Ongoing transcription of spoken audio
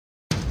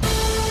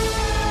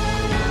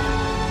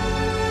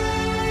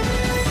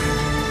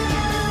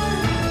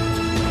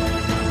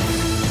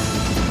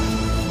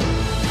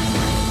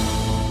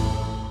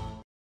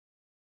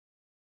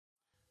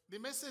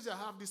message I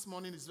have this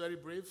morning is very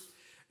brief.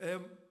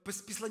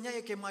 Післання,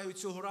 яке маю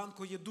цього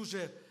ранку, є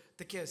дуже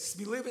таке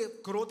сміливе,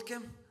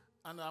 коротке.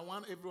 And I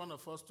want every one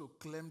of us to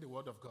claim the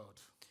word of God.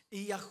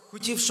 І я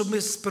хотів, щоб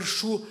ми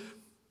спершу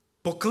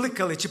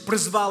покликали чи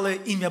призвали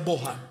ім'я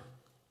Бога.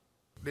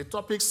 The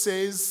topic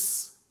says,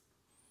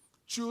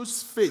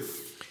 choose faith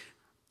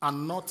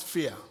and not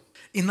fear.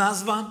 І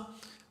назва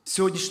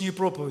сьогоднішньої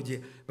проповіді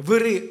 –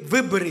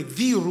 вибери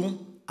віру,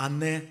 а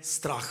не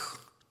страх.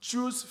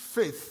 Choose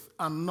faith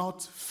and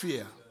not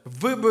fear.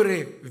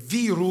 Вибери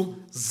віру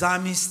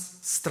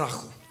замість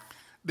страху.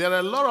 There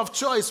are a lot of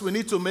choices we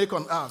need to make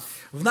on earth.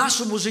 В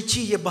нашому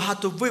житті є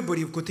багато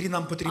виборів, котрі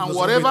нам потрібно And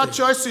зробити. whatever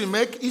choice you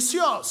make is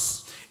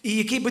yours. І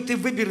який би ти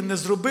вибір не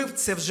зробив,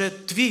 це вже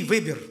твій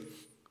вибір.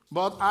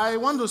 But I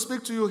want to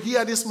speak to you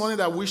here this morning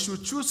that we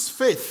should choose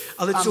faith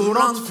Але and цього not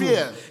ранку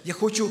fear. я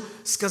хочу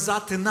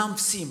сказати нам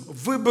всім: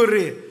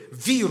 вибери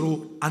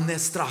віру, а не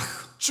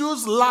страх.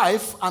 Choose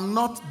life and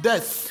not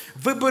death.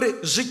 Вибери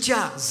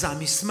життя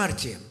замість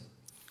смерті.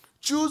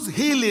 Choose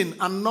healing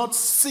and not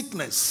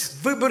sickness.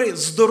 Вибери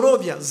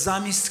здоров'я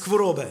замість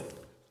хвороби.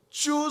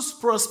 Choose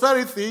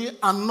prosperity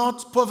and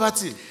not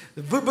poverty.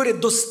 Вибери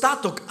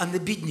достаток, а не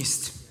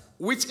бідність.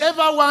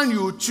 Whichever one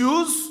you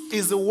choose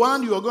is the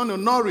one you are going to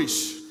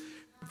nourish.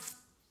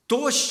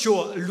 То,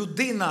 що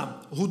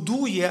людина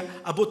годує,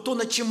 або то,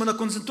 над чим вона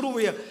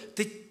концентрує,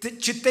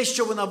 чи те,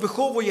 що вона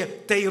виховує,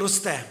 те й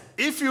росте.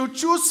 If you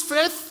choose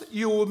faith,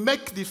 you will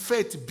make the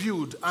faith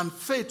build, and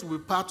faith will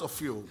be part of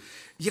you.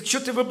 Якщо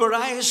ти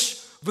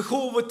вибираєш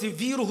виховувати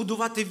віру,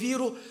 годувати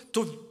віру,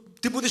 то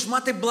ти будеш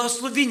мати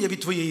благословіння від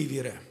твоєї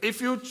віри.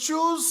 If you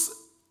choose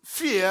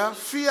fear,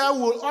 fear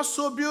will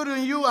also build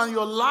in you, and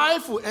your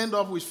life will end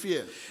up with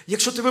fear.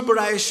 Якщо ти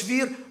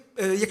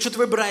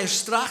вибираєш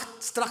страх,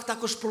 страх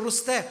також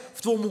проросте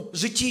в твоєму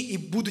житті і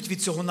будуть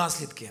від цього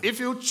наслідки.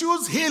 If you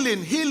choose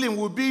healing, healing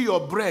will be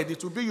your bread,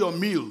 it will be your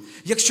meal.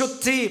 Якщо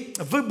ти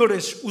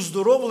вибереш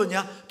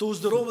уздоровлення, то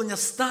уздоровлення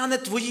стане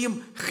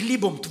твоїм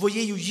хлібом,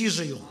 твоєю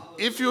їжею.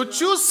 If you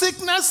choose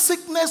sickness,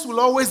 sickness will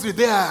always be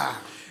there.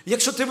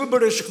 Якщо ти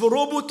вибереш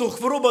хворобу, то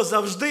хвороба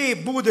завжди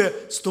буде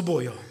з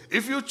тобою.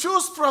 If you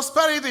choose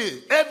prosperity,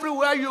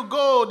 everywhere you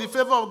go, the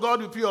favor of God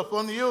will be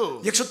upon you.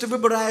 Якщо ти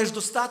вибираєш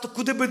достаток,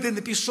 куди би ти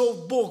не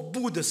пішов, Бог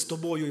буде з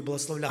тобою і And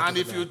благословляти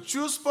if тебе. you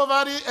choose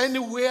poverty,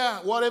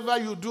 anywhere, whatever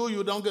you do,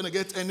 you're not going to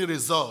get any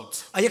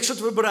result. А якщо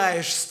ти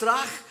вибираєш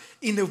страх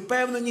і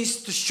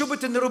невпевненість, то що би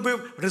ти не робив,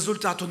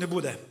 результату не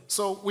буде.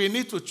 So we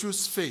need to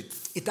choose faith.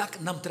 І так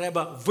нам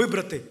треба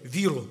вибрати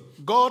віру.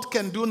 God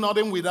can do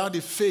nothing without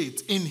the faith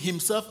in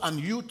himself and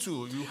you too.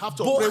 You have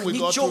to pray Бог with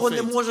God нічого through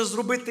не faith. може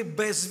зробити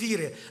без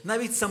віри.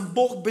 Навіть сам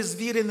Бог без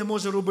віри не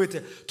може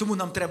робити. Тому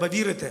нам треба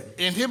вірити.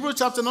 In Hebrews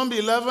chapter number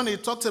 11,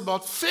 it talks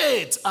about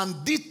faith and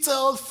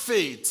detailed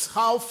faith,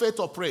 how faith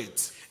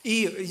operates.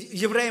 І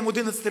Євреям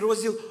 11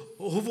 розділ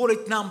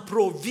говорить нам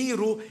про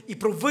віру і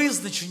про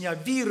визначення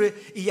віри,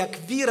 і як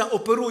віра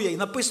оперує. І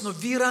написано: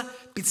 віра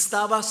 –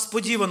 підстава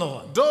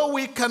сподіваного. Though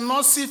we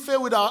cannot see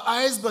faith with our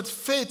eyes, but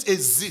faith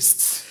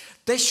exists.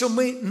 Те, що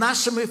ми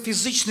нашими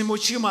фізичними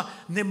очима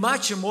не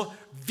бачимо,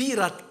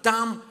 віра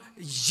там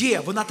є,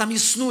 вона там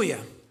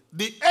існує.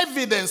 The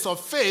evidence of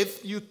faith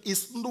is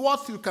what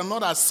you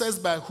cannot assess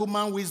by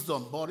human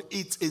wisdom, but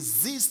it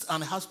exists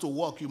and has to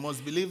work. You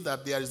must believe that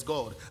there is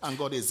God and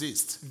God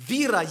exists.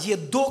 Віра є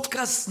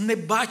доказ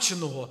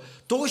небаченого,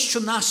 того, що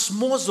наш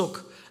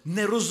мозок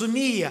не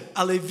розуміє,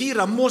 але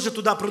віра може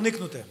туди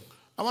проникнути.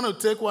 I want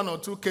to take one or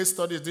two case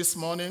studies this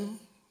morning,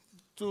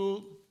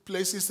 two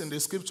places in the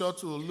scripture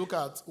to look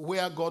at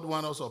where God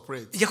wants us to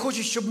operate. Я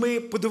хочу, щоб ми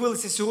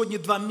подивилися сьогодні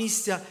два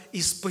місця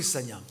із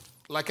Писання.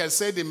 Like I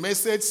said, the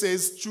message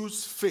says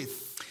choose faith.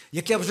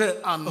 Як я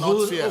вже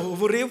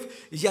говорив,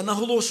 я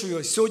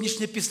наголошую,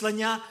 сьогоднішнє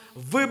післання –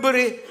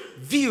 вибери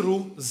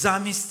віру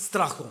замість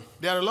страху.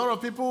 There are a lot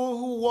of people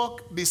who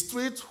walk the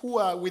street who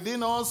are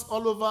within us,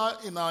 all over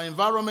in our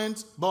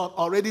environment, but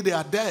already they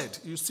are dead.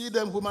 You see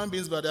them human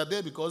beings, but they are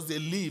dead because they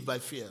live by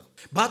fear.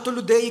 Багато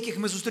людей, яких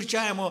ми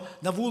зустрічаємо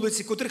на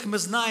вулиці, котрих ми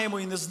знаємо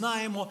і не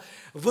знаємо,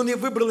 вони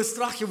вибрали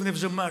страх і вони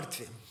вже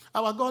мертві.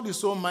 Our God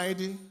is so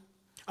mighty.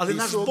 Але He's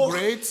наш so Бог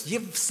great.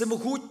 є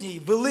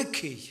всемогутній,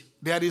 великий.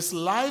 There is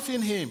life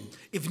in him.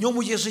 І в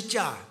ньому є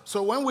життя.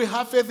 So when we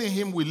have faith in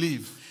him, we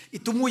live. І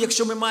тому,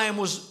 якщо ми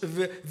маємо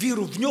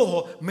віру в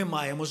нього, ми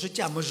маємо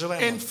життя, ми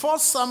живемо. In 1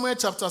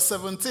 Samuel chapter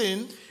 17,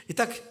 І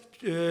так,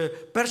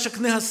 перша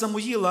книга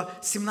Самуїла,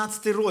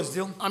 17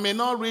 розділ. I may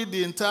not read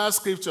the entire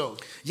scripture.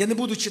 Я не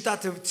буду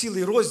читати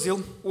цілий розділ.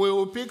 We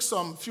will pick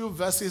some few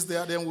verses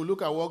there, then we'll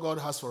look at what God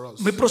has for us.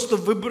 Ми просто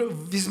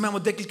візьмемо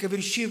декілька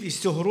віршів із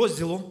цього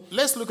розділу.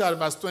 Let's look at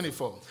verse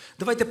 24.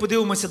 Давайте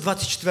подивимося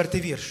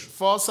 24-й вірш.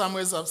 1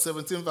 Samuel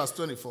 17, verse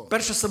 24.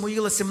 Перша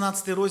Самуїла,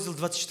 17 розділ,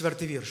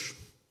 24-й вірш.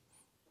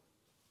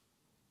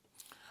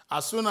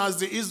 As soon as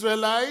the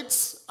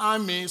Israelites'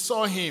 army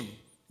saw him,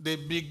 they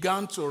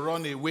began to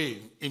run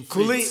away in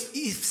Коли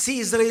fear. всі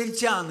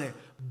ізраїльтяни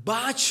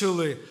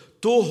бачили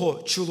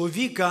того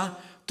чоловіка,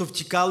 то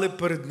втікали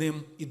перед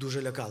ним і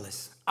дуже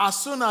лякались.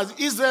 As soon as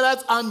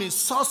Israelites' army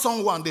saw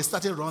someone, they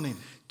started running.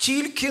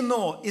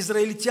 Тільки-но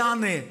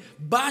ізраїльтяни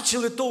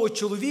бачили того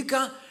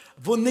чоловіка,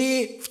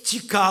 вони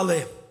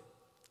втікали.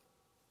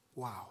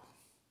 Wow.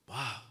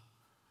 Вау.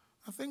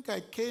 I think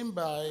I came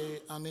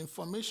by an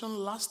information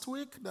last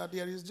week that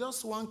there is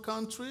just one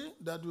country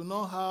that do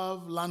not have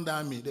land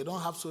army. They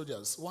don't have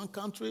soldiers. One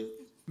country.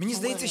 Мені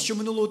здається, що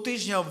минулого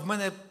тижня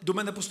до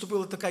мене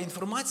поступила така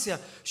інформація,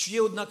 що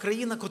є одна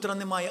країна, котра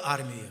не має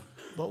армії.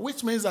 But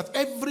which means that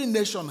every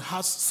nation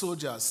has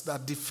soldiers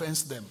that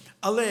defends them.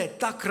 Але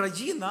та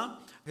країна,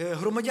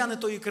 громадяни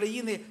тої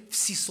країни,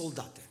 всі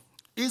солдати.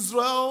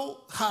 Israel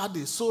had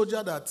a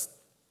soldier that,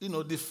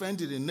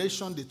 defended the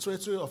nation, the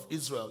territory of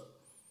Israel.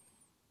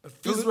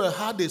 Israel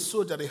had a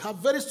soldier. They have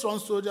very strong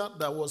soldier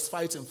that was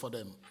fighting for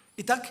them.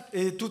 І так,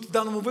 тут в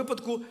даному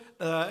випадку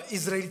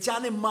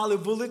ізраїльтяни мали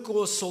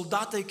великого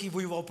солдата, який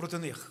воював проти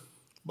них.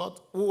 But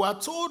we were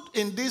told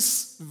in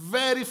this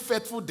very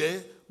fateful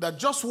day that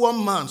just one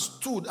man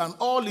stood and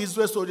all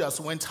Israel soldiers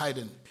went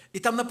hiding. І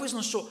там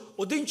написано, що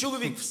один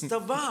чоловік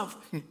вставав,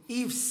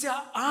 і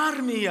вся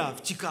армія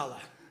втікала.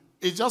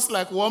 It's just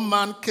like one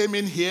man came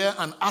in here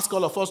and asked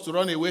all of us to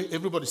run away.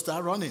 Everybody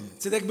started running.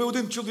 Це якби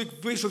один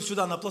чоловік вийшов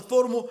сюди на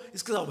платформу і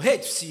сказав: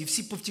 "Геть всі", і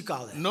всі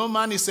повтікали. No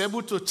man is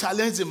able to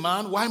challenge the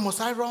man. Why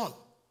must I run?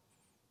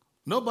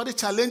 Nobody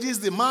challenges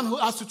the man who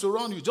asks you to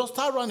run. You just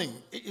start running.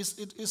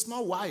 It's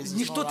not wise.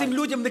 Ніхто тим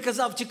людям не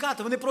казав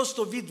тікати. Вони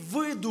просто від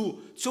виду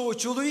цього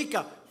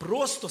чоловіка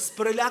просто з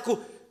переляку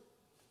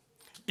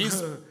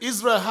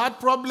Israel had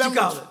problem.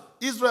 Тікали.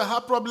 Israel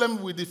had problem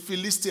with the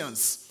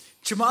Philistines.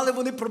 Чи мали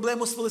вони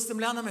проблему з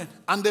филистимлянами?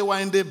 And they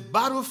were in the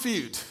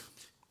battlefield.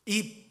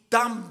 І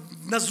там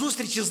на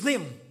зустрічі з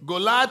ним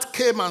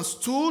Goliath came and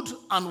stood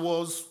and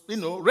was,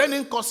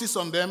 raining curses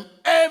on them.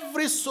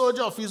 Every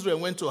soldier of Israel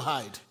went to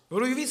hide.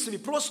 Уявіть собі,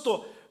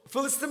 просто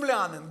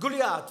филистимлянин,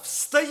 Голіат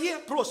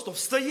просто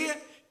встає,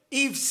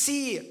 і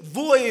всі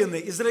воїни,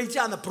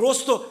 ізраїльтяни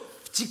просто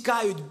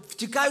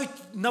втікають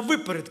на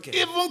випередки.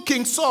 Even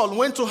King Saul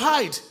went to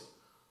hide.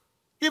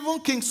 Even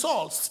King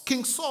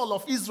Saul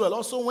of Israel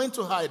also went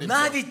to hide.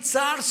 Навіть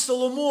цар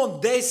Соломон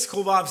десь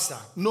сховався.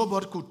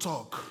 Nobody could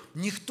talk.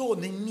 Ніхто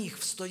не міг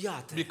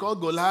встояти. Because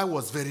Goliath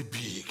was very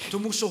big.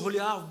 Тому що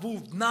Голіаф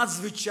був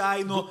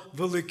надзвичайно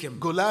великим.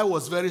 Goliath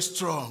was very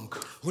strong.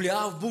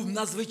 Голіаф був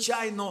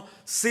надзвичайно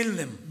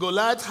сильним.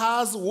 Goliath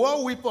has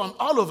war weapon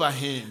all over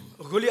him.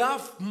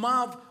 Голіаф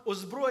мав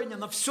озброєння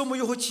на всьому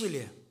його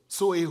тілі.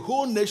 So a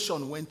whole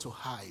nation went to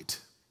hide.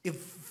 І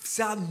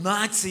вся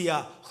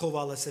нація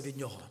ховалася від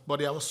нього. But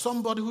there was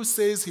somebody who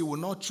says he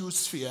will not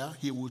choose fear,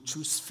 he will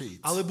choose faith.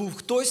 Але був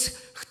хтось,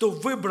 хто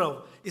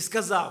вибрав і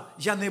сказав: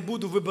 "Я не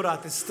буду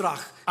вибирати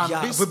страх,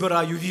 я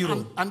вибираю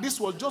віру." And this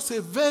was just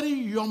a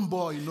very young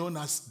boy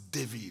known as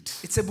David.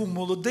 І це був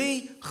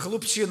молодий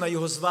хлопчина,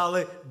 його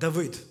звали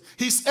Давид.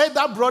 His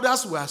elder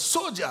brothers were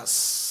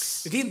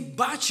soldiers. Він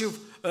бачив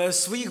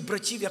своїх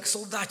братів як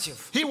солдатів.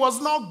 He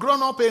was not grown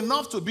up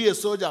enough to be a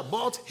soldier,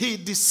 but he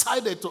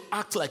decided to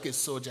act like a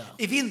soldier.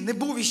 І він не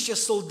був іще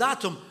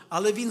солдатом,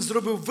 але він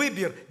зробив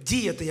вибір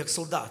діяти як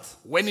солдат.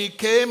 When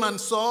he came and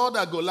saw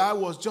that Goliath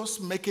was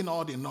just making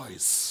all the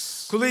noise.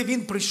 Коли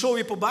він прийшов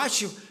і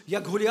побачив,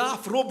 як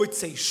Голіаф робить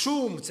цей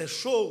шум, це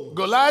шоу.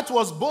 Goliath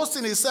was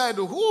boasting, he said,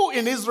 "Who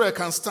in Israel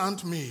can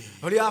stand me?"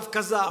 Голіаф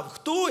казав: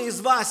 "Хто із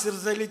вас,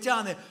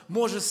 ізраїльтяни,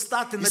 може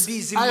стати на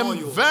бій зі I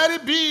мною? am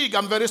very big,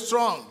 I'm very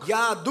strong.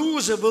 Я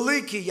дуже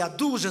великий, я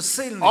дуже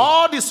сильний."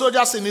 All the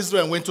soldiers in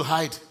Israel went to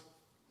hide.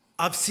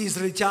 А всі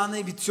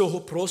ізраїльтяни від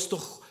цього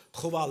просто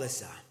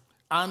ховалися.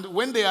 And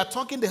when they are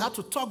talking, they have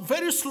to talk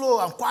very slow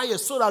and quiet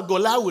so that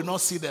Goliath will not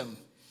see them.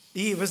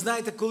 І ви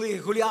знаєте, коли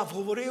Голіаф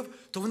говорив,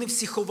 то вони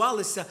всі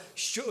ховалися,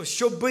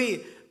 щоби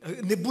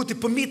не бути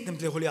помітним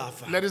для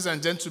Голіафа. Ladies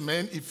and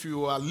gentlemen, if you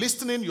are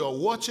listening, you are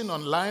watching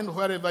online,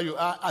 wherever you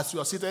are, as you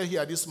are seated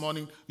here this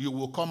morning, you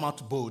will come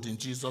out bold in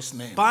Jesus'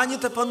 name. Пані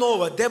та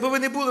панове, де би ви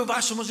не були в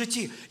вашому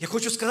житті, я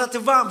хочу сказати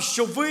вам,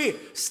 що ви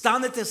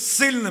станете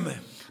сильними.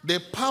 The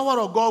power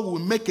of God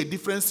will make a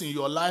difference in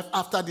your life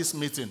after this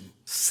meeting.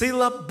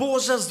 Сила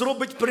Божа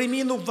зробить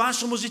переміну в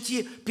вашому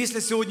житті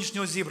після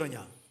сьогоднішнього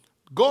зібрання.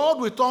 God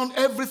will turn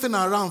everything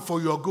around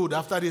for your good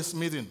after this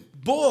meeting.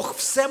 Бог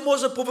все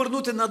може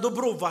повернути на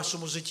добро в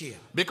вашому житті.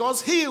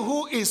 Because he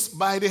who is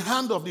by the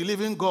hand of the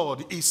living God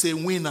is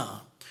a winner.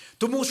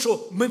 Тому що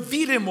ми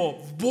віримо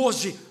в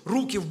Божі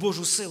руки, в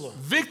Божу силу.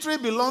 Victory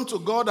belongs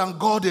to God and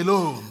God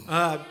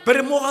alone.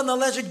 Перемога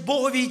належить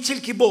Богові і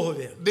тільки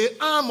Богові. The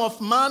arm of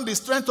man, the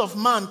strength of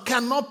man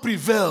cannot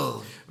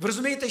prevail. Ви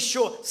розумієте,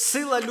 що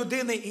сила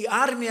людини і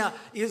армія,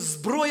 і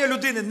зброя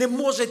людини не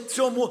може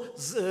цьому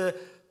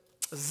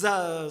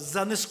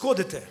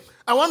занешкодити.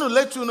 I want to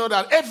let you know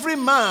that every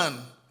man,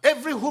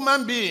 every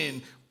human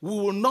being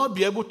will not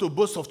be able to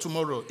boast of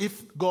tomorrow if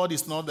God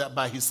is not there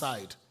by his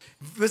side.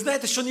 Ви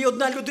знаєте, що ні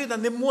одна людина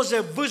не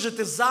може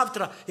вижити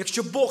завтра,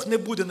 якщо Бог не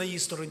буде на її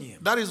стороні.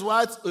 That is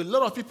why a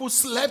lot of people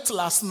slept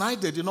last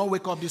night, they did not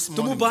wake up this morning.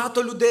 Тому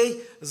багато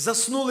людей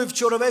заснули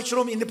вчора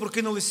вечором і не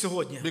прокинулись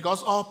сьогодні.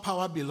 Because all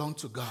power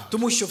belongs to God.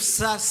 Тому що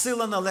вся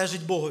сила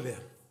належить Богові.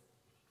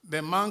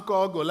 the man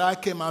called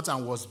Goliath came out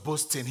and was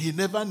boasting. He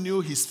never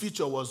knew his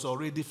future was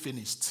already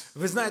finished.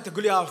 Ви знаєте,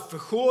 Голіаф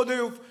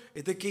виходив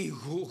і такий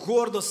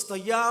гордо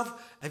стояв,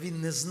 а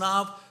він не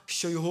знав,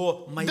 що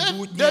його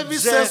майбутнє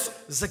вже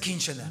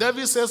закінчене.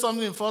 David says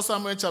something in 1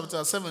 Samuel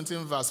chapter 17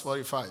 verse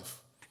 45.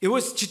 І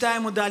ось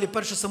читаємо далі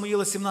 1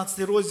 Самуїла 17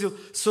 розділ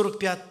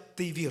 45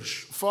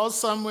 вірш. 1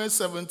 Samuel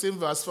 17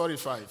 verse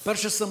 45.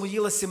 1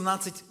 Самуїла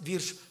 17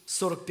 вірш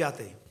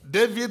 45.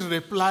 David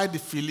replied the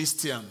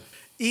Philistine.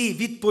 І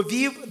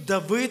відповів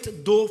Давид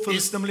до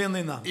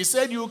филистимлянина. He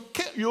said,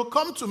 you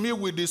come to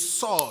me with the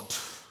sword.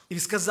 І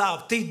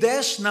сказав, ти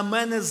йдеш на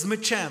мене з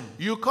мечем.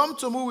 You come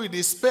to me with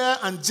the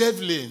spear and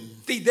javelin.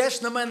 Ти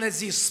йдеш на мене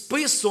зі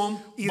списом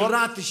і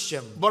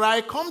ратищем. But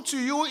I come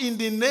to you in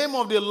the name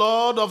of the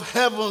Lord of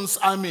heaven's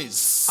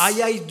armies. А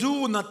я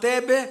йду на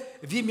тебе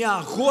в ім'я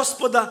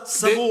Господа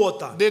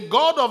Савоота. The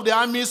God of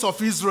the armies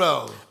of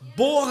Israel.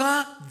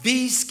 Бога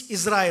військ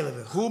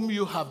Ізраїлевих. Whom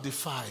you have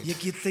defied.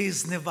 Які ти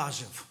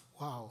зневажив.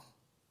 Wow.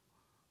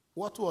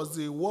 What was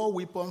the war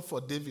weapon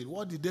for David?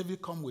 What did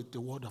David come with? The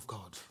word of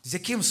God. З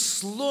яким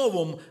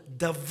словом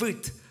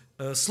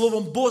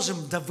Словом Божим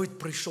Давид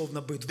прийшов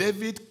на битву?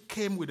 David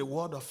came with the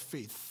word of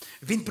faith.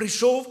 Він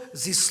прийшов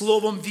зі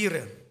словом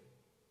віри.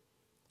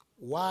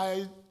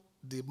 Why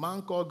the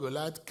man called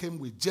Goliath came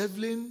with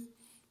javelin,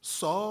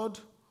 sword,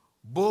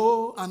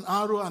 bow and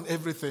arrow and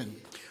everything.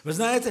 Ви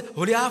знаєте,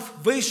 Голіаф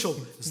вийшов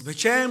з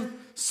мечем,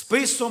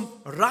 списом,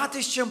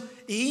 ратищем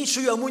і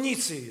іншою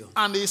амуніцією.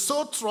 And he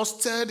so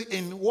trusted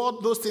in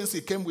what those things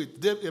he came with.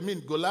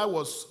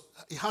 Goliath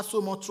he had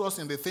so much trust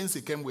in the things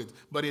he came with,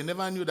 but he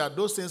never knew that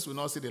those things will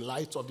not see the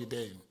light of the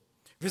day.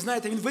 Ви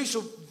знаєте, він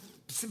вийшов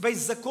весь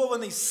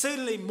закований,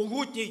 сильний,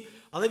 могутній,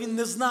 але він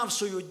не знав,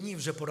 що його дні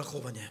вже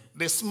пораховані.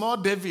 The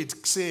small David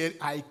said,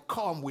 I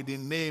come with the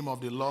name of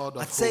the Lord of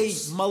hosts. А цей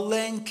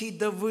маленький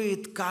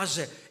Давид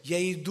каже, я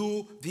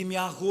йду в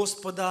ім'я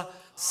Господа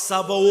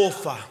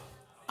Саваофа.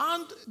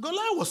 And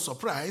Goliath was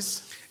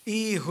surprised.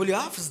 І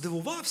Голіаф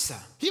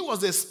здивувався. He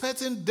was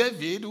expecting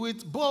David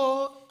with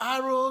bow,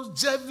 arrows,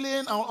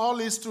 javelin and all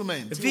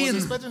instruments. He was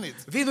expecting it.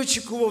 Він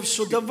очікував,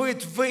 що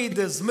Давид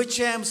вийде з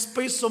мечем,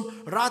 списом,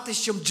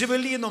 ратищем,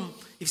 джевеліном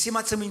і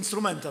всіма цими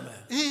інструментами.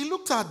 He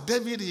looked at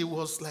David, he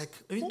was like,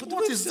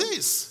 what is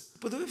this?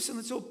 Подивився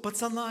на цього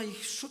пацана, і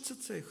що це?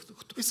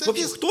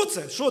 Хто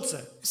це? Що це?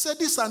 He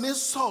said, this is an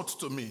insult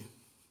to me.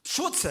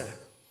 Що це?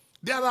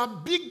 There are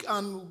big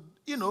and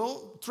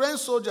trained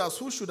soldiers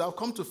who should have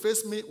come to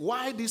face me.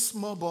 Why this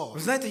small boy? Ви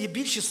знаєте, є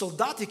більші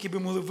солдати, які би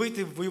могли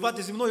вийти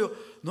воювати зі мною.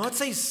 Ну а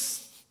цей...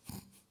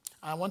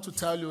 I want to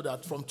tell you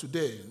that from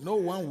today, no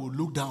one will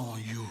look down on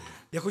you.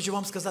 Я хочу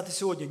вам сказати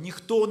сьогодні,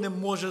 ніхто не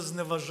може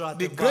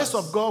зневажати The grace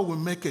of God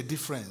will make a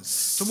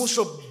difference. Тому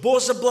що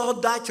Божа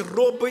благодать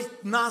робить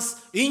нас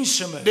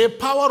іншими. The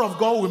power of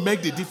God will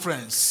make the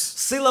difference.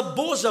 Сила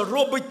Божа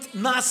робить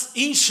нас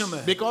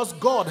іншими. Because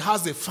God has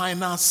the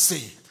final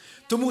say.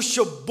 Тому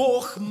що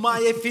Бог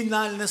має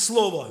фінальне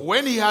слово.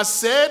 When he has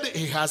said,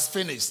 he has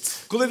finished.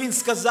 Коли він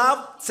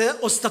сказав, це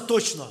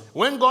остаточно.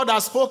 When God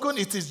has spoken,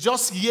 it is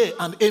just yea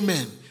and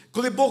amen.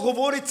 Коли Бог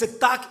говорить, це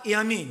так і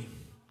амінь.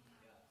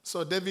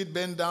 So David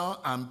bent down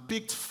and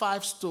picked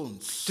 5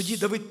 stones. Тоді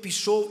Давид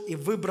пішов і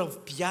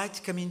вибрав 5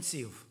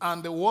 камінців.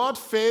 And the word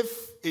faith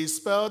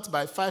is spelled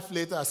by 5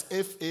 letters,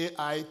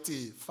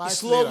 F-A-I-T. 5 І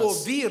слово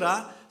letters.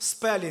 віра,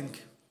 спелінг,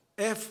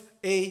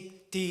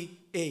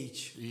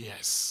 F-A-T-H.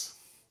 Yes.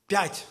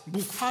 5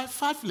 букв.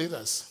 5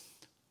 letters.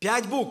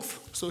 5 букв.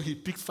 So he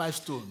picked 5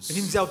 stones.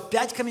 Він взяв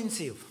 5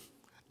 камінців.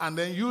 And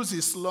then used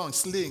his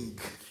sling.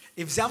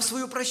 І взяв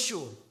свою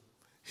пращу.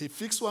 He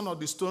fixed one of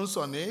the stones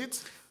on it.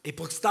 І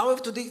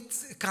поставив туди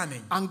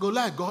камінь. And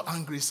Goliath got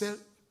angry. He said,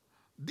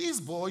 this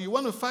boy, you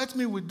want to fight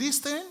me with this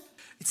thing?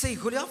 І цей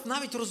Голіаф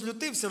навіть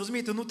розлютився,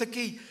 розумієте,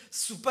 такий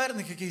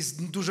суперник якийсь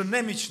дуже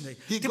немічний.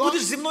 Ти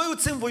будеш зі мною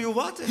цим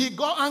воювати? He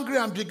got angry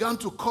and began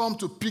to come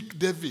to pick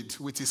David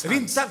with his hands.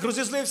 Він так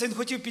розізлився, він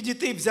хотів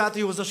підійти і взяти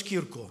його за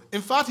шкірку.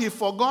 In fact, he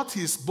forgot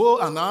his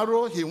bow and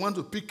arrow. He wanted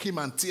to pick him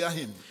and tear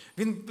him.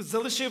 Він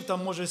залишив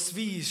там, може,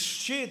 свій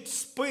щит,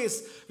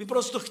 спис. Він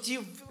просто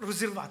хотів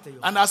розірвати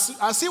його. And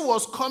as he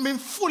was coming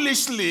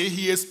foolishly,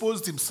 he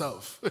exposed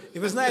himself. І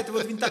ви знаєте,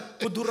 от він так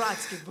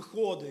по-дурацьки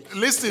виходить.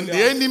 Listen,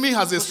 the enemy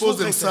has exposed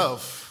himself.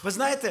 Ви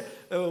знаєте,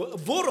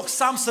 ворог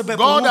сам себе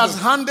God has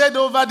погубив. handed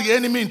over the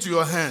enemy into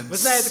your hands. Ви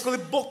знаєте, коли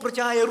Бог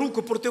протягає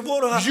руку проти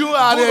ворога, You are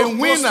a ворог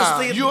просто winner.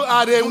 стає You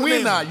are a дурним.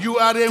 winner. You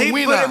are a Ти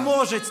winner.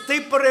 переможець,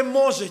 ти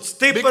переможець,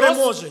 ти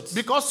переможець.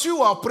 Because you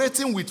are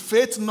operating with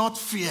faith, not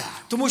fear.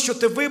 Тому що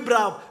ти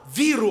вибрав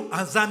віру,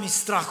 а замість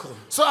страху.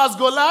 So as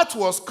Goliath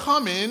was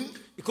coming,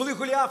 І коли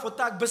Голіаф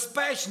отак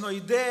безпечно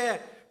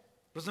йде,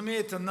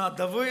 розумієте, на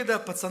Давида,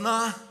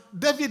 пацана,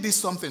 David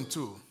did something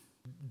too.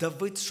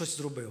 Давид щось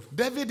зробив.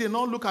 David did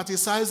not look at his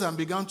size and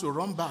began to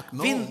run back.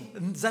 No. Він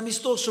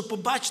замість того, щоб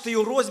побачити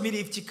його розміри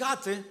і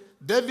втікати,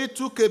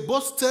 David took a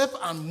bold step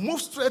and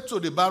moved straight to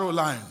the barrel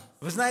line.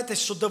 Ви знаєте,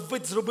 що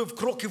Давид зробив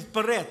кроки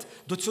вперед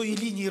до цієї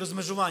лінії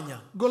розмежування.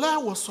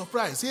 Goliath was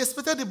surprised. He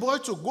expected the boy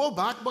to go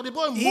back, but the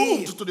boy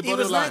moved to the І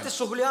ви знаєте, borderline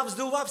що Голіаф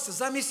здивувався.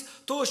 Замість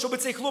того, щоб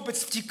цей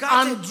хлопець втікати,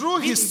 And drew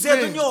він his йде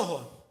до strength.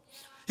 нього.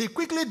 He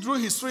quickly drew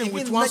his І string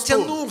with він one stone.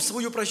 натягнув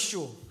свою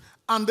пращу.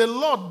 And the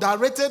Lord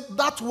directed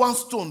that one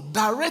stone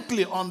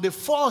directly on the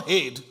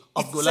forehead І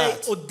of цей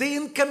Goliath.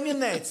 один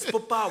камінець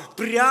попав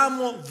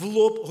прямо в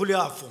лоб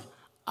Голіафу.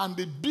 And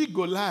the big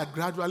Goliath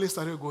gradually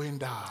started going І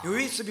down.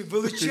 уявіть собі,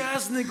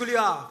 величезний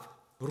Голіаф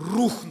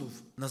рухнув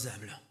на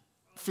землю.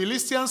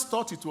 Philistines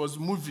thought it was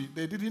movie.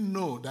 They didn't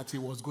know that he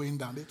was going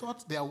down. They thought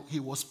he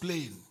was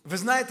playing. Ви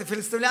знаєте,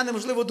 філістимляни,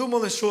 можливо,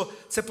 думали, що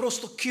це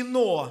просто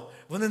кіно.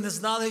 Вони не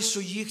знали,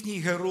 що їхній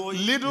герой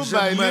Little вже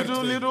by мертвий.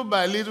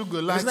 little, Ви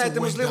Goliath знаєте,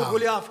 went можливо, down.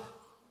 Голіаф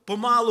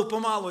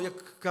помалу,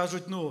 як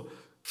кажуть,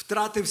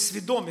 втратив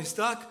свідомість,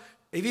 так?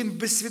 І він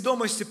без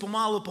свідомості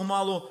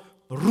помалу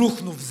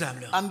рухнув в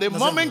землю. And the на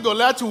moment землю.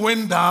 Goliath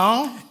went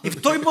down, І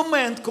в той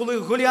момент, коли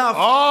Голіаф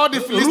all the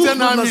Philistine рухнув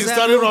на army started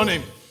землю,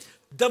 running.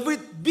 Давид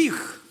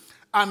біг.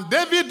 And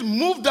David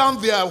moved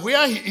down there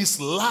where he is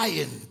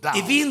lying down.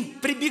 І він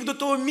прибіг до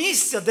того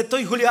місця, де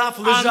той Голіаф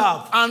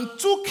лежав. And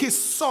took his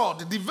sword,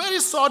 the very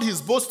sword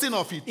he's boasting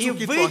of, he І took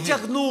it from him.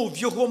 витягнув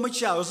його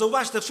меча.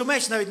 Зауважте, що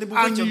меч навіть не був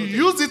And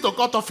витягнутий. used it to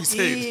cut off his І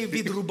head.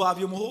 відрубав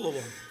йому голову.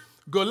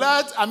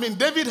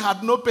 David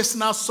had no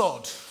personal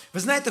sword. Ви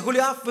знаєте,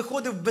 Голіаф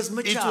виходив без It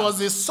меча. was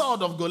the sword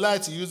of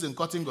Goliath he used in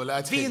cutting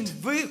Goliath's Він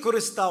head.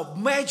 використав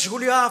меч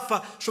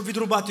Голіафа, щоб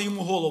відрубати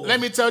йому голову. Let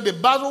me tell you,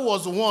 the battle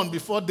was won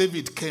before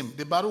David came.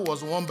 The battle was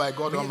won by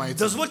God Almighty.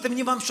 Дозвольте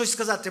мені вам щось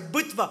сказати.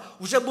 Битва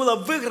вже була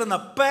виграна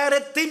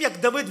перед тим, як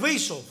Давид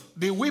вийшов.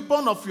 The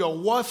weapon of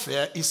your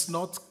warfare is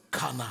not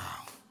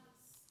carnal.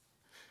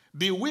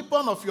 The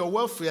weapon of your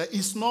warfare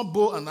is not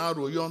bow and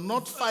arrow. You're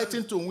not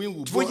fighting to win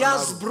with bow and Твоя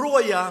arrow.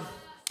 зброя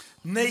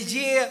не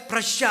є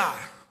праща.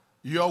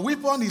 Your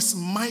weapon is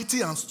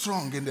mighty and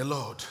strong in the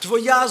Lord.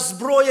 Твоя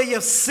зброя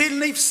є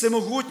сильний,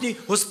 всемогутній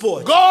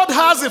Господь. God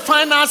has the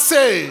final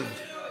say.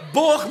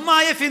 Бог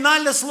має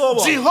фінальне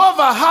слово.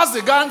 Jehovah has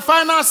the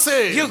final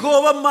say.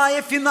 Єгова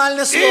має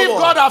фінальне If слово.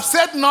 God have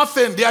said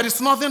nothing, there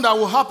is nothing that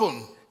will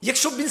happen.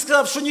 Якщо б він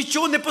сказав, що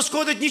нічого не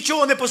пошкодить,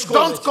 нічого не Don't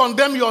пошкодить.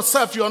 condemn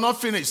yourself. You are not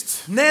finished.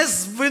 Не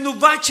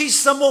звинувачуй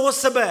самого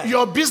себе.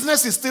 Your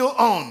business is still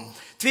on.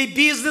 Твій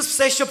бізнес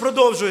все ще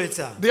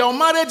продовжується. Your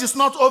marriage is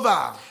not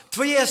over.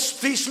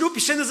 Твій шлюб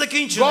ще не God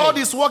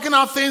закінчений. is working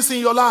out things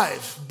in your life.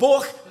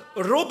 Бог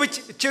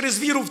робить через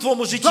віру в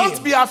твоєму житті.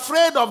 Don't be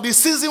afraid of the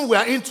season we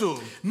are into.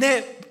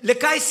 Не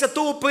лякайся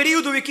того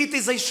періоду, в який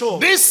ти зайшов.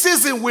 This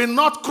season will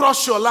not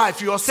crush your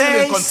life. You are still in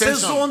Цей contention.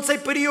 сезон, цей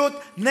період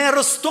не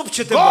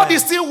розтопче God тебе. is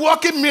still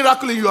working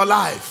miracle in your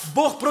life.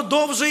 Бог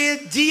продовжує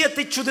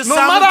діяти No чудесами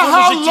в matter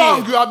твоєму how long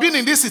житті. you have been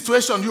in this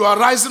situation, you are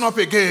rising up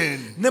again.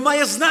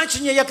 Немає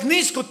значення, як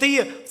низько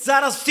ти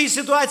зараз в цій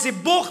ситуації.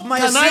 Бог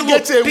має Can I силу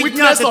get a witness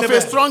підняти of a тебе.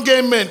 strong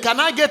amen? Can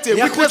I get a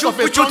Я witness хочу of a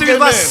strong почути від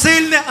вас amen?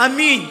 сильне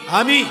амінь.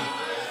 Амінь.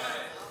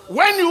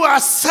 When you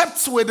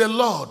accept with the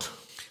Lord,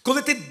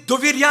 Коли ти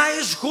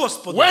довіряєш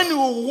Господу, when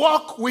you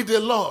walk with the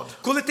Lord,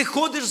 коли ти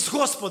ходиш з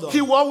Господом,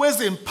 He will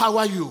always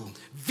empower you.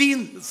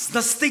 Він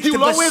настиг He will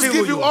тебе always give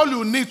you силою. all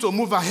you need to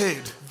move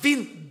ahead.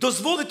 Він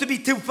дозволить тобі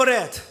йти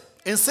вперед.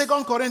 In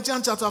 2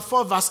 Corinthians chapter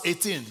 4, verse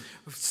 18,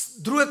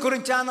 2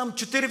 Коринтянам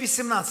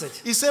 4:18.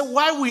 he said,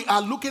 while we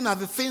are looking at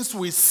the things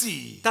we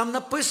see, Там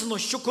написано,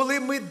 що коли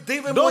ми those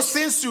дивимось,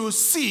 things you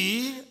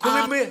see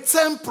Коли are ми-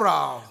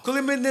 temporal.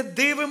 коли ми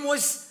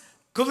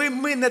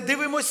не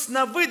дивимось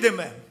на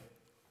видиме.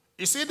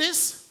 You see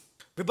this?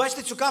 Ви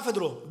бачите цю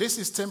кафедру? This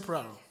is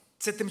temporal.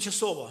 Це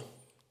тимчасово.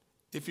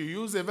 If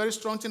you use a very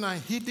strong thing and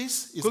hit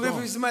this, it's Коли ви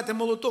gone. візьмете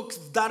молоток,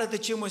 вдарите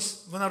чимось,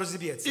 вона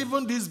розіб'ється.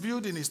 Even this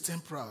building is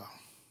temporal.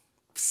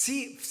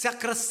 Вся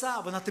краса,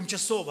 вона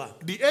тимчасова.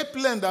 The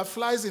airplane that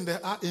flies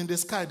in the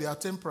sky, they are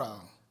temporal.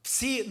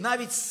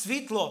 Навіть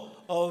світло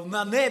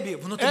на небі,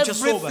 воно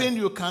тимчасове.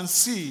 Everything you can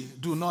see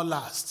do not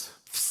last.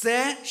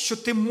 Все, що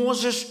ти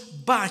можеш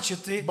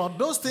бачити, But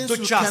those things you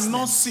дочасне.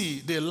 cannot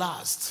see, they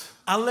last.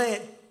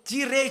 Але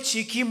ті речі,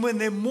 які ми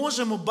не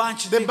можемо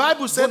бачити, The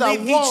Bible said вони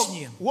that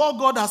вічні. what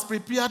God has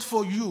prepared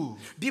for you.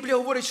 Біблія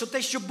говорить, що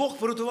те, що Бог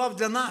приготував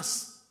для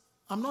нас.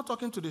 I'm not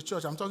talking to the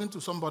church, I'm talking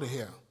to somebody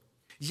here.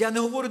 Я не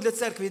говорю для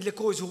церкви, я для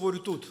когось говорю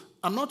тут.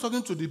 I'm not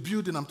talking to the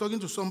building, I'm talking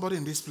to somebody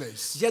in this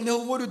place. Я не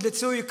говорю для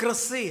цієї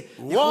краси.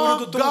 Я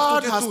говорю до What того,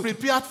 God хто has ти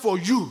тут. prepared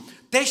for you.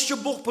 Те, що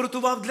Бог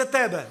приготував для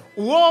тебе.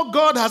 What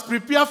God has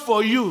prepared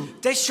for you.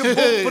 Те, що Бог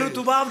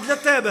приготував для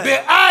тебе.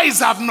 The eyes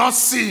have not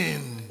seen.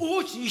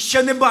 Очі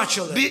ще не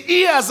бачили. The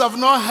ears have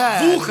not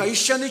heard. Вуха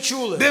іще не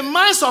чули. The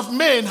minds of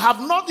men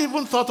have not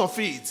even thought of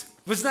it.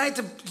 Ви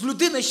знаєте,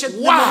 людина ще не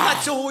Why? могла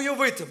цього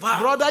уявити.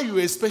 Вау. Brother, you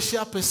are a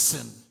special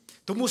person.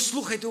 Тому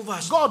слухайте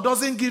уважно. God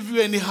doesn't give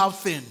you anyhow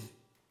thing.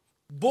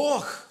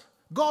 Бог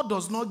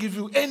does not give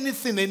you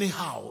anything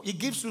anyhow. He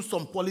gives you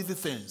some quality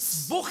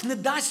things. Бог не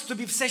дасть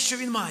тобі все, що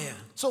він має.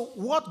 So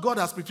what God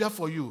has prepared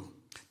for you,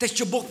 Те,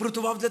 що Бог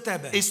приготував для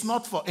тебе, it's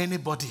not for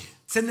anybody.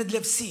 це не для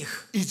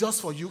всіх. It's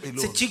just for you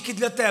Це alone. тільки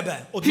для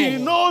тебе He одного.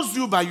 knows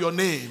you by your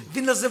name.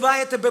 Він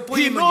називає тебе по He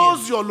імені.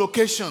 knows your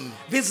location.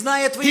 Він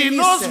знає твоє He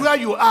knows місце.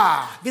 where you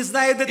are. Він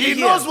знає, де ти He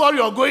є. knows what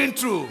you are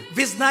going through.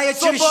 Він знає, So,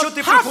 через що but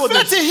ти have проходиш.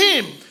 faith in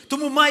him.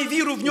 Тому май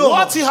віру в нього.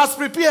 What he has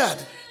prepared.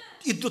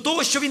 І до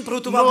того, що він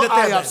приготував No для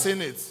eye тебе. have seen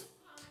it.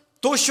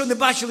 То, що не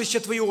бачили ще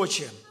твої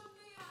очі.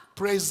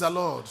 Praise the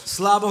Lord.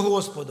 Слава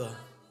Господу.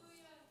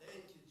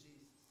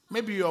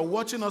 Maybe you are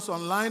watching us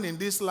online in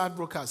this live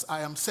broadcast.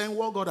 I am saying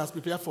what God has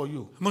prepared for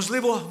you.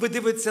 Можливо, ви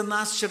дивитеся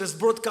нас через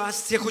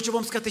бродкаст. Я хочу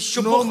вам сказати,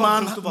 що No Бог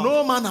вам man, приготував.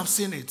 no man have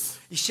seen it.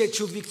 І ще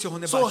чоловік цього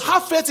не So бачив.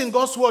 have faith in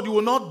God's word. You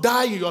will not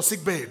die in your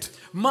sick bed.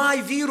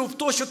 Май віру в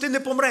те, що ти не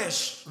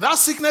помреш. That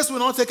sickness will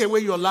not take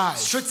away your life.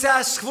 Що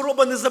ця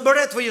хвороба не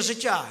забере твоє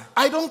життя.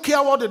 I don't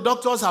care what the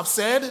doctors have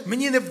said.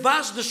 Мені не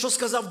важливо, що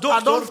сказав I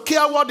доктор. don't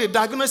care what the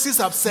diagnoses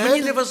have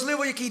Мені не said.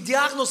 важливо, який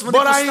діагноз вони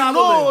But I know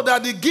поставили.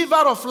 that the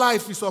giver of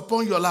life is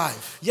upon your life.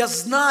 Я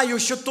знаю,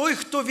 що той,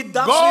 хто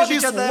віддав God своє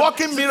is життя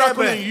working за miracle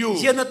тебе, in you.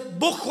 є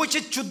Бог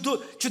хоче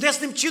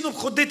чудесним чином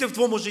ходити в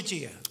твоєму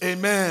житті.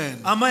 Amen.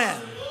 Амен.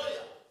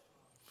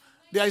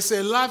 There is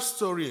a life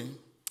story.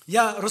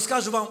 Я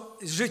розкажу вам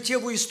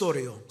життєву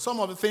історію. Some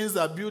of the things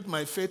that built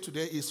my faith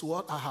today is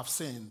what I have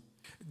seen.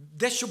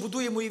 Де, що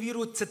будує мою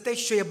віру, це те,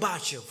 що я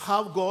бачив.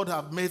 How God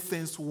have made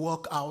things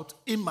work out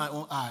in my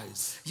own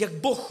eyes. Як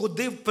Бог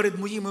ходив перед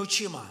моїми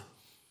очима.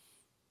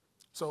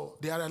 So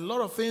there are a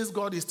lot of things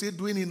God is still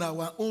doing in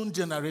our own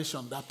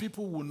generation that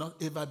people will not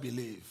ever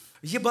believe.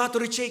 Є багато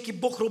речей, які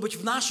Бог робить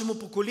в нашому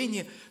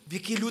поколінні, в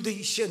які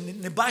люди ще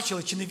не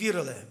бачили чи не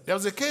вірили.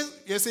 There's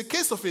a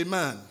case of a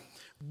man.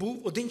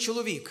 Був один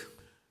чоловік.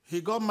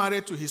 He got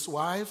married to his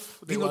wife.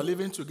 They were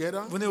living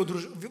together.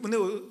 Вони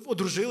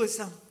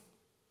одружилися.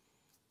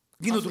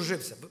 Він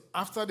одружився.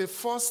 After the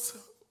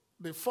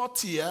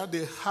fourth year,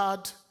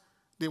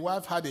 the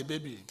wife had a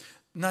baby.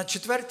 На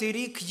 4-й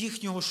рік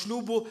їхнього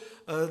шлюбу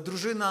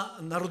дружина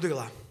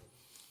народила.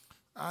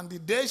 And the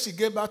day she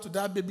gave birth to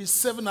that baby,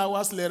 7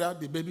 hours later,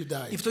 the baby І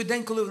died. в той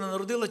день, коли вона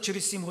народила,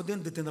 через 7 годин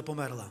дитина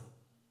померла.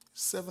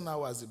 7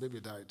 hours, the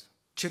baby died.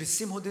 Через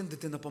 7 годин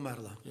дитина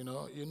померла.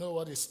 You know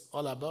what it's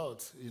all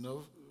about.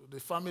 The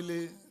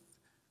family,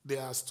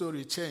 their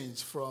story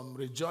changed from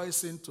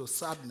rejoicing to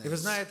І ви sadness.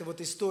 знаєте,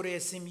 от історія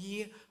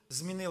сім'ї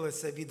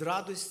змінилася від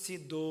радості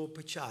до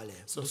печалі,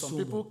 So до some суму.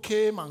 people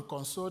came and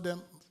consoled them.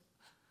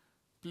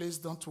 Please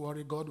don't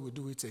worry, God will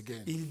do it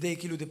again. І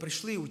деякі люди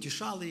прийшли,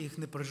 утішали їх,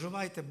 не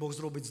переживайте, Бог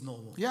зробить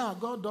знову. Yeah,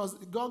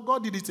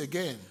 God did it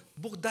again.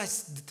 Бог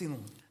дасть дитину.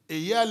 A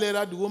year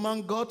later, the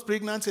woman got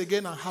pregnant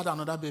again and had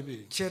another baby.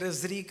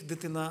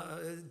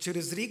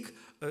 Через рік,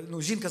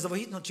 жінка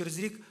завагітна, через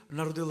рік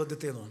народила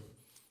дитину.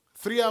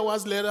 3 hours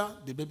later,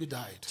 the baby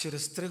died.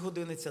 Через 3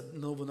 години ця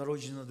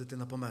новонароджена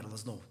дитина померла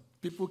знову.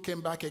 People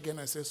came back again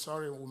and said,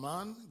 sorry,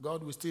 woman, God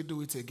will still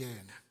do it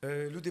again.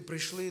 Люди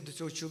прийшли до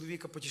цього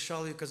чоловіка,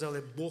 потішали і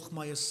казали, Бог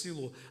має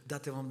силу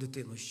дати вам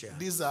дитину ще.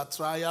 These are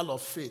trial of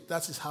faith.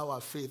 That is how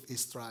our faith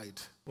is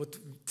tried. От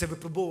це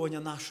випробування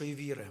нашої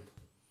віри.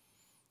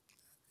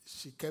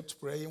 She kept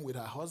praying with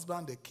her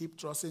husband. They keep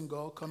trusting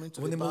God, coming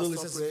to Вони the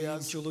молилися pastor своїм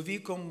prayers.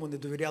 чоловіком, вони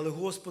довіряли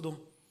Господу.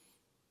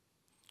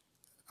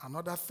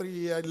 Another 3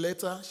 years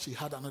later, she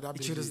had another І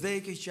через baby.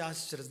 деякий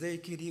час, через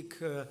деякий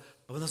рік,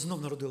 вона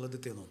знов народила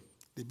дитину.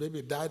 The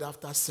baby died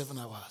after 7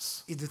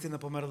 hours. І дитина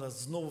померла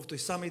знову в той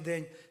самий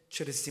день,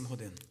 через 7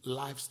 годин.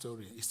 Life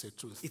story is a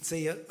truth. І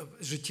це є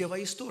життєва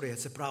історія,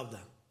 це правда.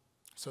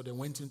 So they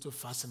went into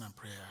fasting and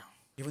prayer.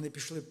 І вони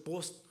пішли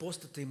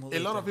постити і A lot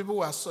of молити. people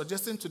were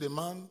suggesting to the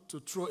man to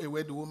throw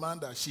away the woman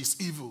that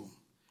she's evil.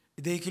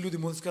 І деякі люди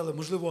сказали,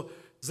 можливо,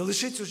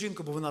 залиши цю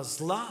жінку, бо вона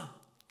зла.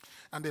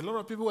 And a lot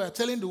of people were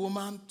telling the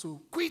woman to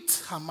quit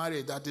her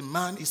marriage, that the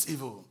man is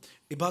evil.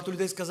 І багато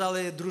людей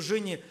сказали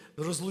дружині,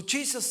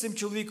 розлучися з цим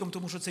чоловіком,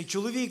 тому що цей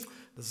чоловік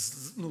A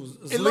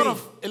злий.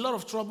 lot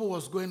of trouble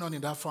was going on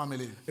in that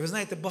family. І ви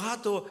знаєте,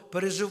 багато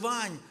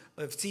переживань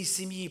в цій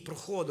сім'ї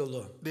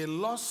проходило. They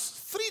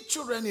lost 3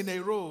 children in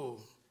a row.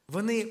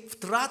 Вони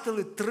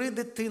втратили 3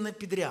 дитини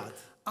підряд.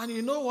 And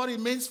you know what it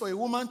means for a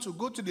woman to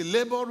go to the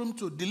labor room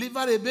to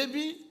deliver a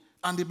baby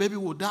and the baby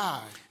will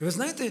die. І ви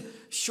знаєте,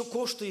 що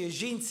коштує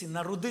жінці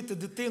народити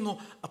дитину,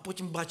 а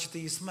потім бачити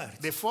її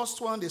смерть? The first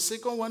one, the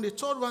second one, the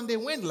third one, they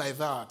went like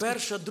that.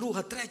 Перша,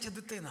 друга, третя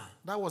дитина.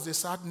 That was the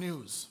sad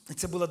news. І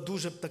це була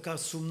дуже така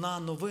сумна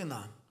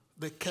новина.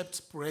 They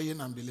kept praying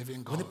and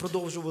believing Вони God.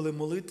 продовжували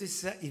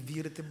молитися і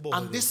вірити And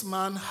Богові. this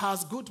man has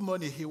good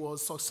money. He was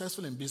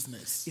successful in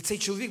business. І цей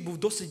чоловік був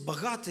досить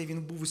багатий,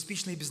 він був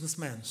успішний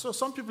бізнесмен. So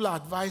some people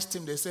advised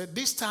him. They said,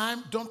 this time,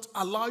 don't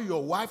allow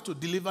your wife to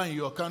deliver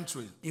in your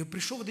country. І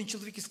прийшов один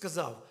чоловік і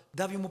сказав,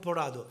 дав йому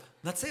пораду,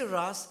 на цей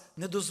раз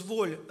не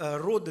дозволь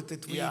родити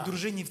твоїй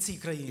дружині в цій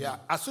країні. Yeah.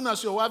 As soon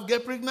as your wife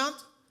get pregnant,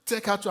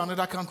 take her to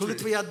another Коли country.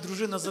 твоя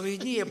дружина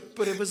завагітніє,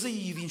 перевези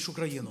її в іншу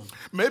країну.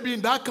 Maybe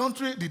in that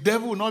country, the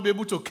devil will not be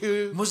able to kill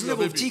your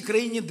Можливо, в baby. тій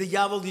країні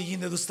диявол її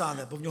не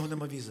достане, бо в нього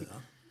нема візи.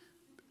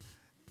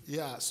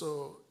 Yeah,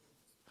 so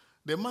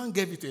The man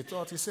gave it a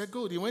thought. He said,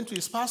 good. He went to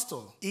his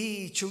pastor.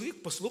 І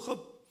чоловік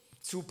послухав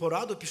цю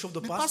пораду, пішов до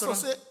The пастора.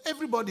 pastor said,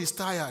 everybody is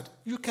tired.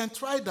 You can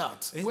try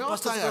that. Він We're all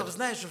пастор сказав, tired.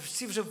 знаєш,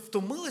 всі вже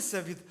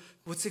втомилися від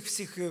оцих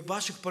всіх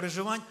ваших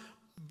переживань.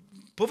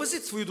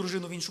 Повезіть свою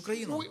дружину в іншу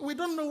країну. We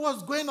don't know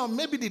what's going on.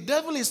 Maybe the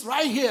devil is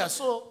right here.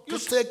 So you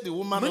take the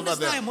woman Ми over не there.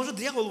 знаємо, може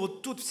диявол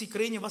от тут в цій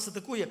країні вас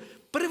атакує.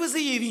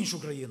 Перевези її в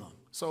іншу країну.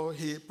 So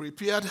he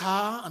prepared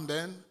her and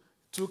then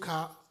took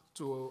her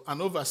to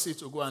an overseas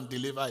to go and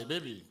deliver a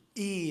baby.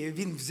 І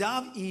він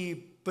взяв і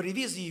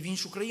перевіз її в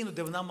іншу країну,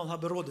 де вона могла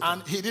би родити.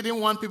 And he didn't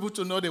want people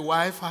to know the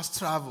wife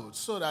has traveled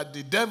so that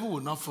the devil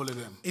will not follow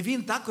them. І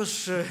він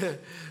також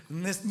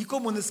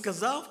нікому не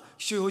сказав,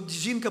 що його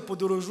жінка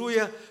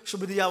подорожує,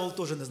 щоб диявол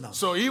теж не знав.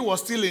 So he was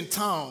still in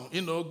town,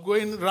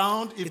 going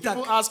round. If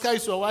people ask her,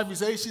 is your wife, he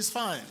says, she's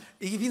fine.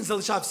 І він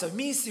залишався в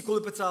місті,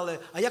 коли питали,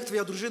 а як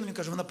твоя дружина? Він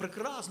каже, вона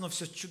прекрасно,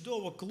 все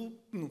чудово,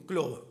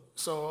 кльово.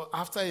 So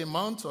after a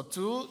month or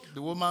two,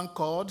 the woman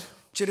called.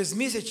 Через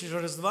місяць,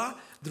 через два,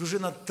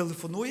 дружина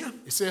телефонує.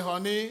 He said,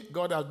 honey,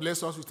 God has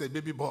blessed us with a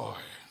baby boy.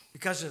 І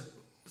каже,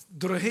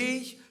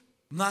 дорогий,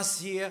 в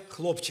нас є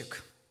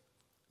хлопчик.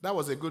 That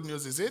was a good news,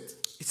 is it?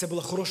 І це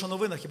була хороша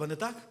новина, хіба не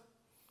так?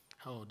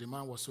 Oh, the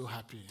man was so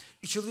happy.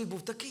 І чоловік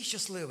був такий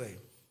щасливий.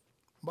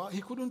 But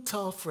he couldn't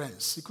tell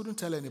friends. He couldn't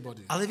tell anybody.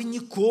 Але він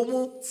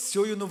нікому з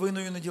цією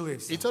новиною не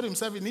ділився. He told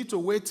himself he need to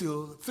wait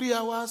till 3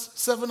 hours,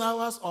 7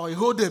 hours, or a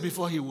whole day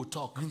before he would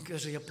talk. Він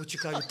каже, я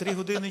почекаю 3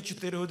 години,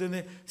 4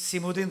 години,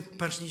 7 годин,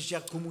 перш ніж я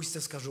комусь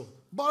це скажу.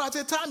 But at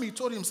the time he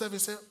told himself, he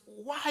said,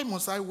 why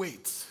must I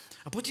wait?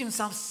 А потім він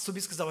сам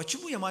собі сказав, а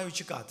чому я маю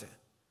чекати?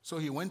 So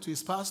he went to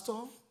his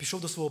pastor.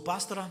 Пішов до свого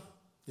пастора.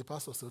 The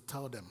pastor said,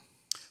 tell them,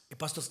 І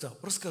пастор сказав,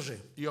 розкажи.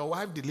 your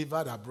wife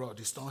delivered abroad,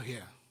 it's not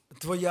here.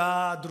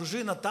 Твоя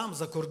дружина там,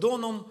 за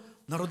кордоном,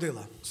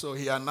 народила. So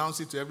he announced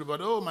it to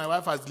everybody, oh, my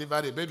wife has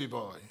delivered a baby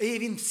boy. І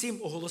він всім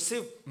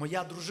оголосив,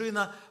 моя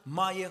дружина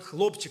має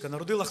хлопчика,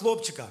 народила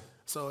хлопчика.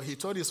 So he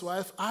told his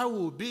wife, I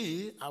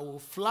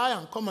will fly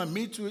and come and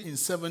meet you in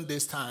 7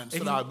 days' time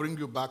so that I'll bring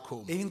you back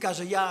home. І він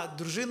каже,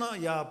 дружина,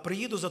 я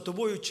приїду за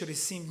тобою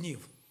через 7 днів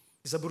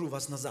і заберу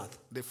вас назад.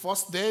 The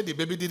first day, the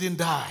baby didn't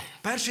die.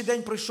 Перший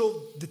день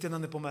пройшов, дитина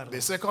не померла.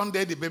 The second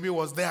day, the baby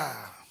was there.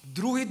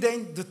 Другий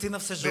день дитина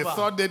все The жива.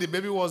 third day, the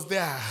baby was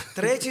there.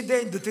 Третій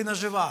день дитина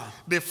жива.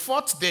 The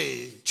fourth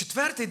day,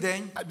 Четвертий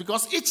день,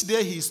 because each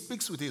day he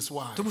speaks with his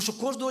wife. тому що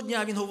кожного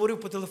дня він говорив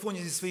по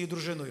телефоні зі своєю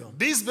дружиною.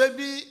 This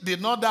baby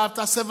did not die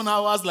after 7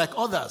 hours like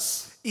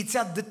others. І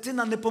ця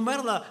дитина не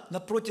померла на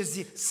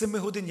протязі 7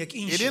 годин, як He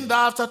інші. didn't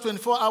die after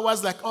 24 hours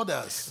like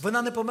others.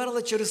 Вона не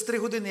померла через 3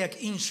 години,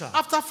 як інша.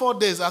 After 4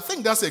 days, I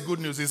think that's a good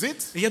news, is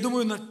it? І я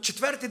думаю, на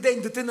четвертий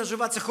день дитина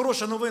жива, це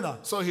хороша новина.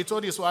 So he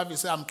told his wife, he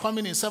said, I'm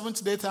coming in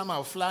 7th day time,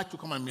 I'll fly to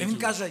come and І meet він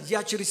you. каже,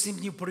 я через 7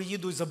 днів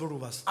приїду і заберу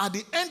вас. At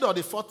the end of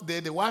the 4th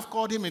day, the wife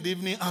called him in the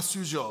evening as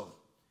usual.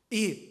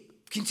 І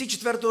в кінці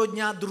четвертого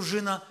дня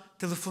дружина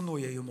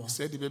телефонує йому. He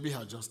said the baby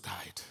had just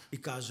died. І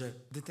каже,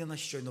 дитина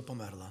щойно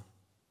померла.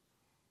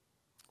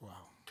 Wow.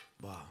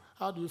 Вау.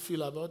 How do you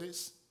feel about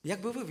this?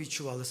 Як би ви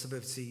відчували себе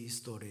в цій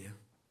історії?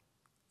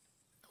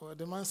 Well,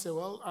 the man said,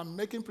 well, I'm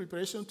making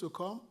preparation to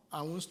come.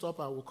 I won't stop.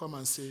 I will come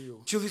and see you.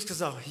 Чоловік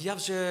сказав, я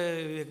вже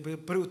якби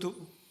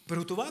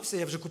приготувався,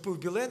 я вже купив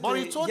білети, But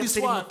he told я his все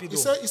рівно wife, піду.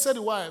 he said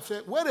to the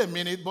wife, wait a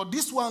minute, but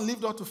this one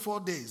lived up to 4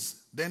 days.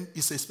 Then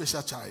it's a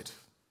special child.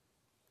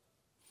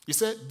 He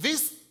said,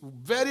 this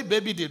very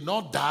baby did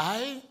not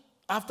die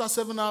after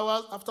 7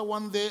 hours, after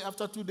 1 day,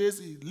 after 2 days.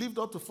 He lived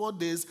up to 4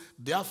 days.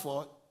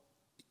 Therefore,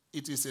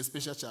 it is a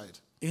special child.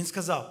 І він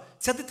сказав,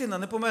 ця дитина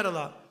не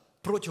померла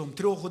протягом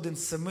 3 годин,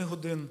 7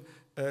 годин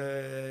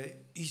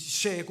і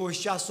ще якогось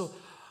часу,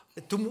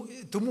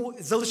 тому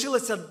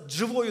залишилася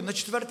живою на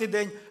 4-й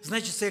день,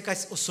 значить це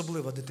якась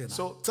особлива дитина.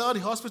 So tell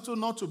the hospital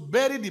not to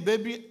bury the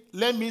baby.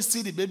 Let me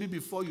see the baby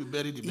before you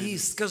bury the baby. І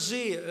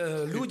скажи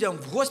людям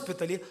в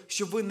госпіталі,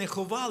 щоб ви не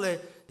ховали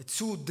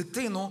цю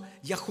дитину,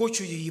 я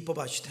хочу її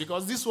побачити.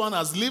 Because this one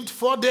has lived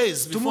 4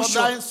 days before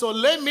dying, so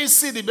let me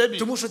see the baby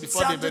Тому що before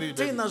ця they bury the baby.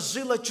 дитина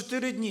жила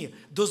 4 дні.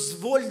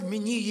 Дозволь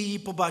мені її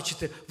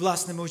побачити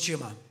власними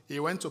очима. He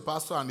went to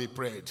pastor and he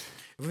prayed.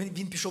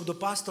 Він пішов до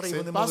пастора, і Said,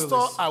 вони Pastor,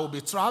 молились. I will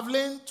be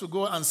traveling to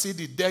go and see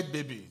the dead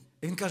baby.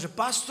 І він каже,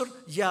 пастор,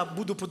 я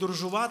буду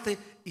подорожувати,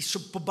 і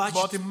щоб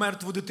побачити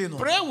мертву дитину.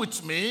 Pray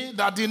with me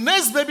that the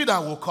next baby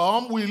that will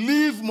come will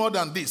live more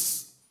than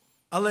this.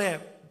 Але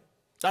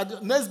That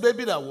the next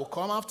baby that will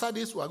come after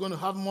this, we are going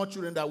to have more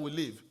children that will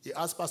live. He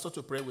asked pastor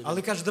to pray with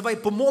him. каже, давай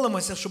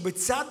помолимося, щоб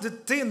ця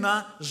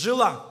дитина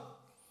жила.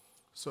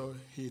 So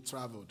he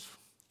traveled.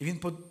 І він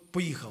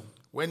поїхав.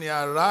 When he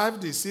arrived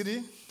in the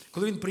city,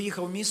 Коли він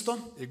приїхав в місто,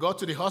 he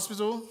got to the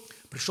hospital.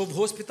 прийшов в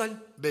госпіталь,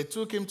 They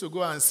took him to go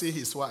and see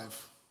his wife.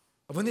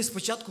 вони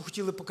спочатку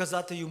хотіли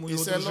показати йому He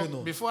його said, look,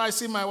 дружину. before I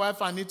see my wife,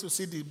 I need to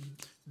see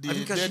А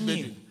він the каже, dead ні,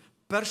 baby.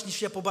 перш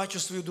ніж я побачу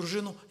свою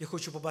дружину, я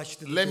хочу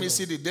побачити Let me дитину.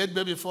 see the dead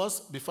baby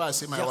first before I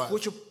see my Я wife.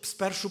 хочу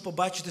спершу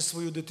побачити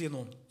свою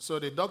дитину. So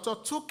the doctor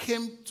took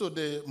him to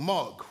the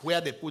morgue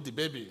where they put the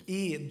baby.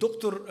 І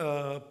доктор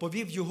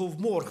повів його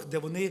в морг, де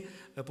вони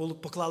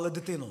поклали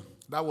дитину.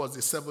 That was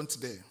the 7th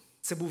day.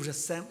 Це був вже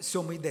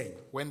 7-й день.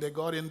 When they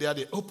got in there,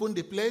 they opened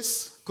the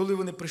place. Коли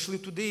вони прийшли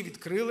туди і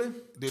відкрили,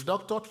 The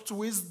doctor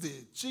twists the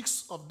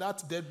cheeks of that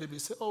dead baby.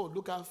 Say, "Oh,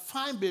 look, a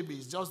fine baby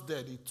is just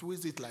dead." He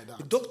twists it like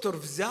і that. доктор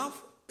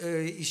взяв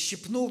і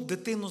щипнув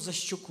дитину за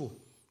щоку.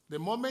 The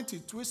moment he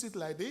twists it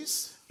like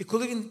this, І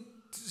коли він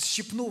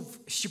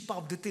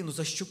щипав дитину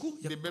за щоку,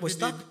 як ось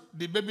так,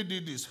 the baby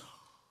did this.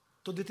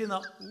 то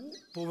дитина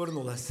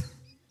повернулася.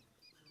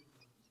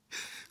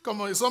 Come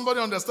on, is somebody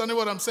understanding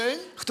what I'm saying?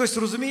 Хтось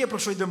розуміє, про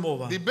що йде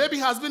мова? The baby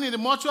has been in the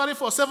mortuary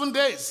for 7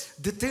 days.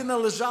 Дитина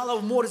лежала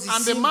в морзі And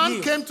the 7 man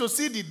днів. came to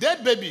see the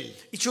dead baby.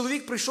 І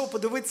чоловік прийшов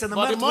подивитися на But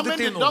the мертву moment the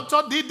дитину.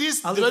 doctor did this, the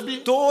Але в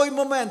baby, той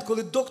момент,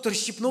 коли доктор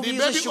щипнув the її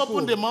за baby щоку,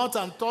 opened the mouth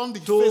and turned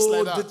the face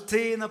то like that.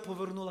 дитина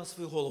повернула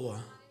свою голову.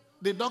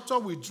 The doctor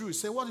withdrew. He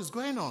said, "What is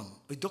going on?"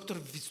 І доктор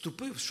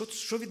відступив. Що He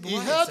held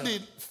відбувається? the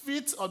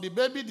feet of the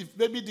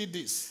baby did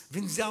this.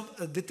 Він взяв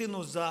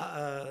дитину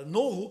за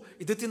ногу,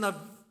 і дитина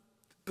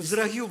He said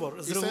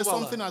зреагувала.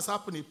 something has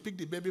happened. He picked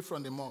the baby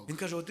from the morgue Він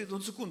каже: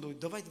 одну секунду,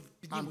 давай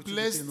піднімемо and цю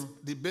placed дитину.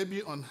 the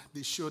baby on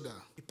the shoulder.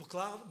 І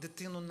поклав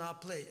дитину на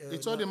плечі.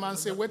 He told the man,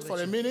 "Say, wait for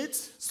a minute.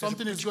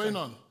 Something is going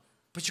on."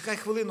 Почекай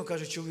хвилину,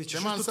 каже чоловіче,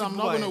 The що man тут said, "I'm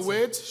not going to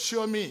відбувається? wait.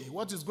 Show me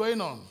what is going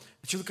on."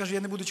 Чоловік каже: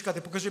 я не буду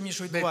чекати, покажи мені,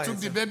 що They took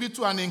the відбувається. baby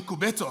to an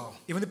incubator.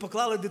 І вони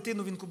поклали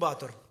дитину в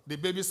інкубатор.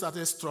 The baby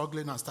started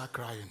struggling and started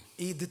crying.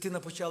 І дитина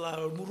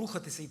почала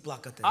рухатися і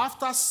плакати.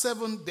 After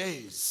 7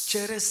 days,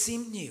 Через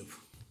 7 днів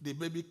the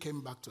baby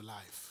came back to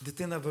life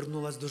дитина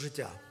вернулась до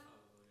життя.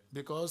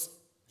 because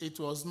it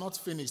was not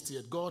finished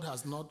yet. God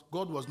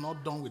was not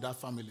done with that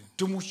family.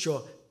 Тому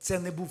що це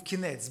не був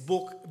кінець.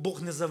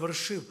 Бог не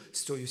завершив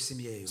з цією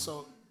сім'єю.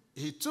 So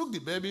he took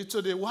the baby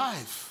to the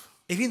wife.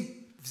 І він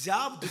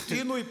взяв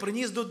дитину і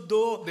приніс до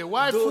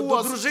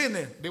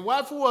дружини. The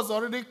wife who was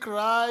already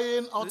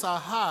crying out her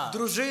heart.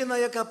 Дружина,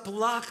 яка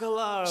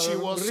плакала, She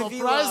was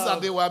surprised that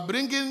they ревіла. were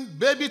bringing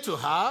baby to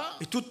her,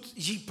 І тут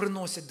їй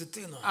приносять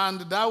дитину.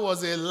 and that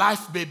was a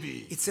life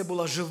baby. І це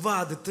була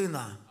жива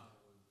дитина.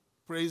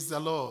 Praise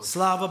the Lord.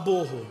 Слава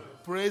Богу.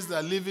 Praise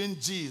the living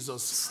Jesus.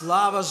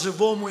 Слава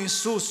живому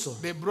Ісусу.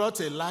 They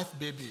brought a life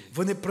baby.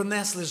 Вони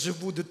принесли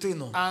живу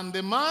дитину. And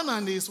the man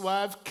and his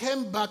wife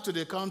came back to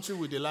the country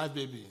with the life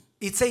baby.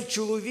 І цей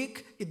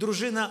чоловік і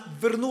дружина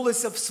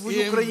вернулися в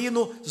свою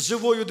країну з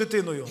живою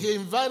дитиною.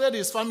 He invited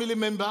his family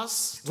members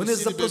to Вони see the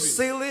baby.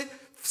 запросили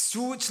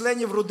всю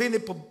членів родини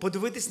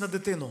подивитись на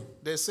дитину.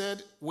 They said,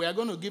 "We are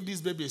going to give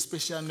this baby a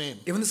special name.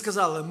 І вони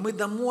сказали: ми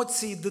дамо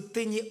цій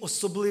дитині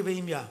особливе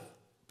ім'я.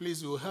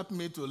 Please, you will help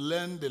me to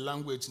learn the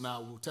language now.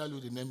 I will tell you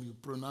the name you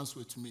pronounce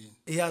with me.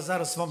 І я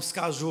зараз вам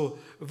скажу,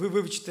 ви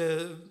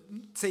вивчите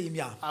це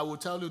ім'я. I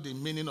will tell you the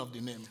meaning of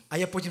the name." А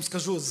я потім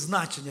скажу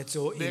значення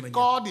цього They імені.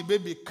 called the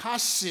baby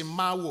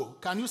Kashimawo.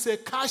 Can you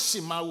say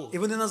Kashimawo? І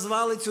вони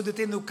назвали цю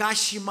дитину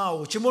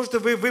Кашімау. Чи можете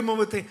ви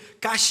вимовити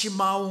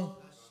Кашімау?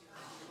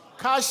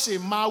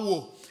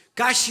 Kashimawo.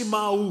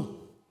 Кашімау.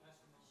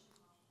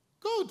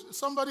 Good.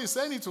 Somebody is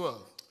saying it well.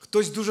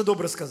 Хтось дуже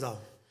добре сказав.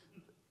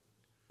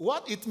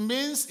 What it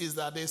means is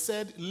that they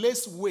said,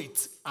 "Let's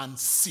wait and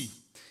see."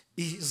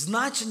 І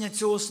значення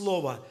цього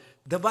слова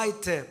 –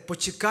 давайте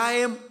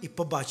почекаємо і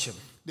побачимо.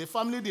 The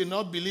family did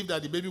not believe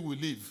that the baby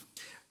will live.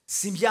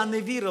 Сім'я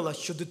не вірила,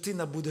 що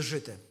дитина буде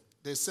жити.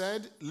 They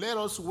said, "Let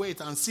us wait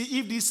and see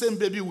if this same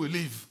baby will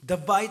live."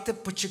 Давайте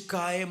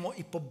почекаємо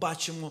і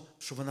побачимо,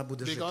 що вона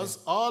буде жити. Because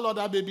all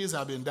other babies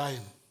have been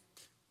dying.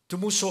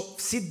 Тому що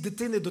всі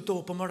дитини до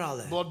того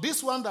помирали. But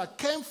this one that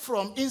came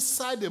from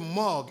inside the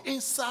morgue,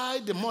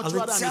 inside the mortuary, Але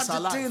and is ця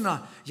alive.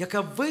 дитина,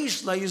 яка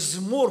вийшла із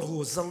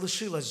моргу,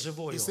 залишилась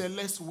живою. He said,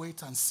 "Let's wait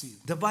and see."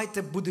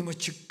 Давайте будемо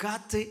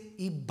чекати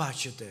і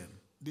бачити.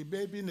 The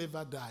baby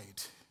never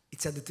died. І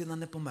ця дитина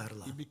не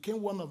померла. He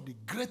became one of the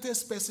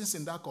greatest persons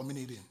in that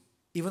community.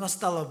 І вона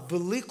стала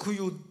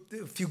великою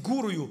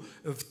фігурою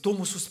в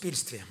тому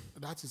суспільстві.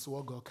 That is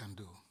what God can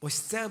do. Ось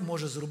це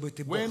може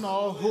зробити Бог. When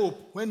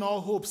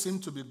all hope seems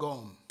to be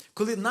gone.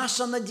 Коли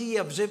наша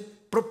надія вже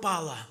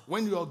пропала.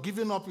 When you are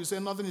giving up, you say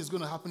nothing is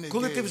going to happen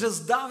Коли ти again. вже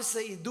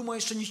здався і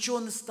думаєш, що нічого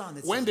не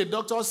станеться. When the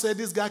doctor said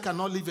this guy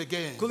cannot live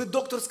again. Коли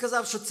доктор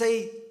сказав, що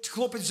цей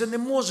хлопець вже не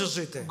може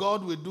жити.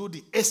 God will do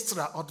the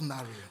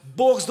extraordinary.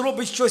 Бог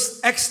зробить щось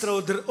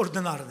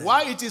екстраординарне.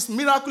 Why it is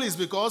miracle is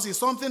because it's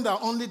something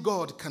that only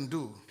God can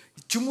do.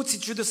 Чому ці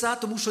чудеса?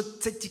 Тому що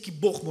це тільки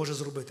Бог може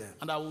зробити.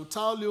 And I will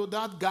tell you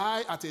that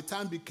guy at a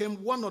time became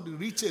one of the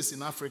richest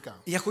in Africa.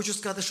 Я хочу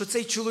сказати, що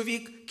цей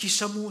чоловік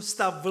Кішаму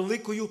став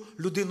великою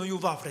людиною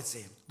в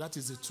Африці. That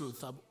is the truth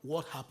of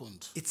what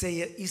happened. І це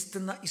є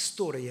істинна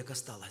історія, яка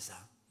сталася.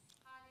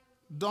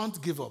 don't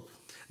give up.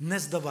 Не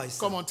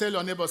здавайся. Come on, tell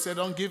your neighbor, say,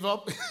 don't give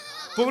up.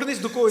 Повернись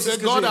до когось і Say,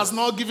 God has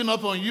скажи, not given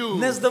up on you.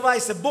 не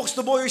здавайся, Бог з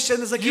тобою ще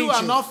не You are закінчив.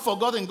 not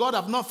forgotten. God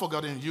have not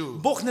forgotten you.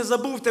 Бог не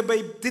забув тебе,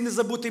 і ти не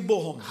забутий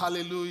Богом.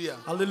 Hallelujah.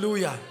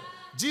 Алілуя.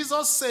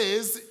 Jesus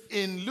says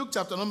in Luke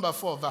chapter number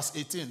 4, verse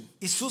 18,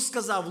 Ісус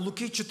сказав в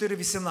Луки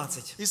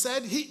 4:18. he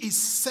said, he is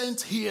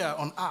sent here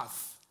on earth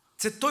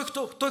Це той,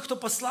 хто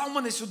послав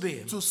мене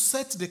сюди. to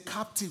set the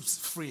captives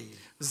free,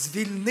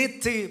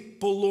 Звільнити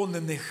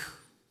полонених.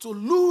 to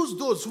loose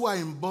those who are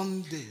in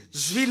bondage,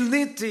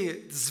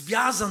 Звільнити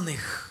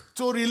зв'язаних.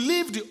 to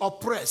relieve the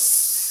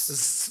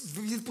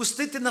oppressed,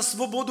 Відпустити на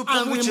свободу and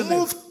помучених.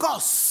 remove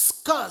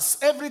curse,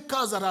 every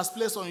curse that has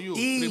placed on you,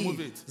 remove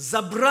І it.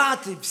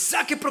 забрати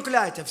всяке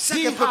прокляття, He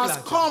всяке has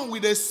прокляття. come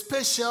with a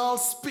special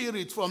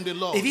spirit from the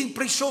Lord. І він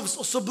прийшов з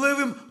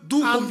особливим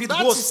духом And від that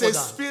is a Господа.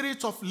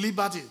 spirit of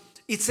liberty.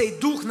 І цей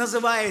дух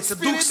називається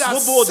дух Spirit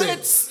that свободи.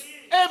 sets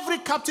every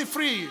captive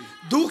free.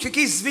 Дух,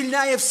 який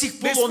звільняє всіх The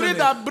spirit полонених.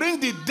 that brings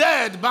the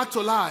dead back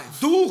to life.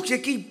 Дух,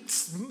 який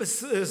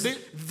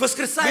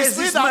воскресає The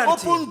зі spirit that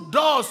смерті. opens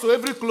doors to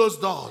every closed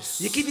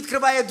doors. Який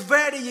відкриває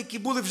двері, які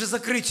були вже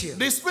закриті.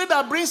 The spirit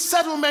that brings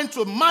settlement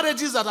to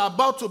marriages that are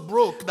about to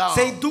break down.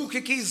 Цей дух,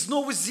 який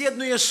знову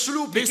з'єднує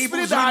шлюб, The який був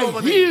spirit that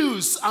зруйнований.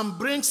 heals and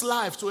brings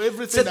life to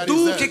everything Це that is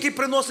дух, there. який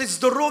приносить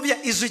здоров'я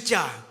і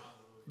життя.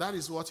 That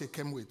is what he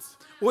came with.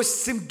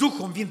 Ось цим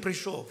духом він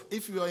прийшов.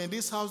 If you are in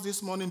this house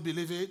this morning,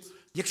 believe it.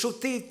 Якщо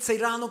ти цей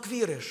ранок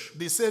віриш,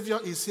 The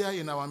Savior is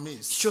here in our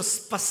midst. що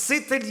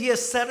Спаситель є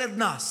серед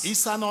нас.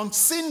 He's an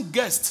unseen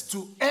guest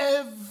to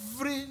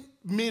every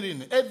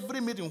meeting.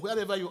 Every meeting,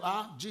 wherever you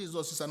are,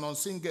 Jesus is an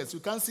unseen guest. You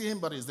can't see him,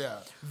 but he's there.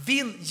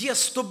 Він є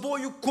з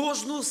тобою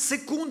кожну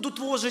секунду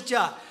твого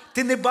життя.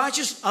 Ти не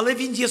бачиш, але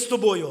він є з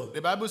тобою.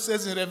 The Bible says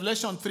in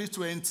Revelation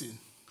 3:20.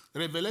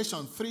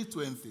 Revelation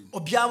 3:20.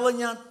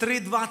 Об'явлення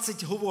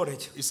 3:20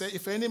 говорить. He said,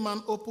 if any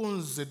man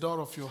opens the door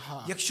of your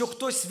heart, Якщо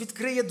хтось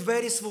відкриє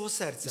двері свого he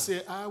серця,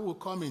 say, I will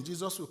come in,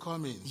 Jesus will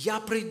come in, я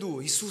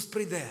прийду, Ісус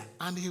прийде,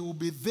 and he will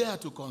be there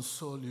to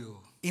console you.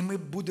 і ми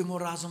будемо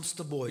разом з He'll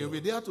тобою.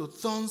 be there to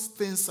turn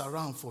things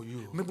around for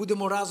you. Ми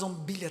будемо разом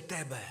біля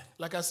тебе.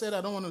 Like I said,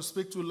 I don't want to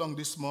speak too long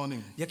this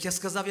morning. Як я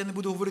сказав, я не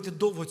буду говорити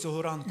довго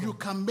цього ранку. You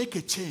can make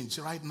a change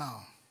right now.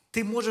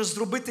 Ти можеш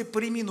зробити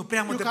переміну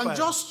прямо You can тепер.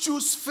 just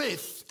choose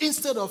faith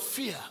instead of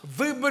fear.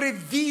 Вибери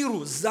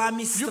віру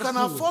замість You can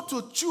страху. afford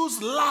to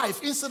choose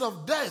life instead of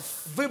death.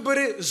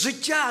 Вибери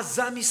життя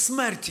замість You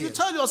смерті.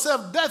 tell yourself,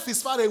 death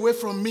is far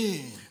away from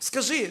me.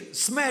 Скажи,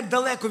 смерть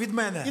далеко від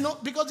мене. You know,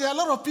 because there are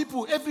a lot of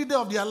people every day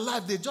of their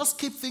life, they just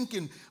keep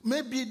thinking,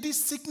 maybe this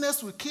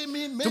sickness will kill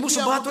me, maybe Тому що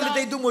I will багато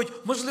людей die. думають,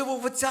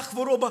 можливо, ця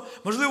хвороба,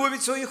 можливо,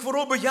 від цієї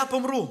хвороби я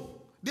помру.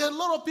 There are a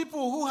lot of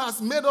people who has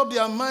made up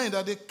their mind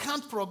that they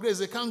can't progress,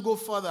 they can't go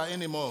further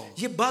anymore.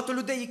 Є багато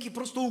людей, які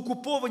просто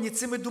окуповані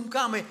цими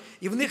думками,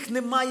 і в них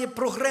немає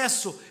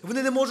прогресу,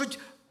 вони не можуть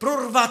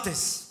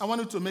прорватись. I want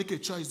you to make a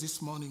choice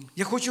this morning.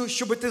 Я хочу,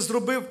 щоб ти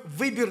зробив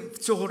вибір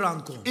цього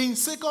ранку.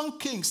 In 2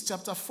 Kings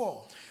chapter 4,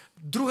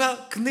 Друга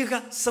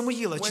книга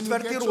Самуїла, when you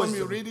 4 get home, you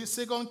розділ. read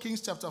it, 2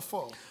 Kings chapter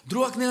 4,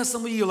 Друга книга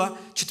Самуїла,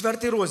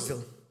 4 розділ.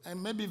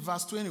 and maybe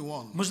verse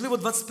 21. Можливо,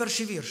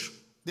 21 вірш.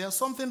 There's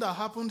something that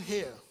happened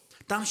here.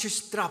 Там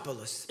щось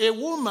трапилось. A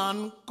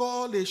woman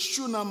called a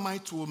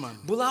Shunammite woman.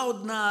 Була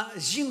одна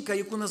жінка,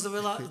 яку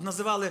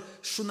називали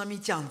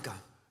шунамітянка.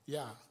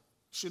 Yeah,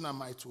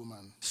 Shunammite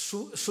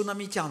woman.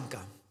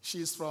 Шунамітянка.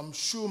 She's from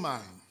Shumai.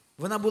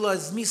 Вона була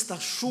з міста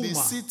The Шума.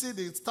 city,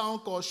 the town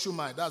called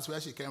Shumai. That's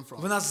where she came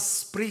from. Вона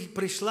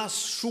прийшла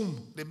з Шум.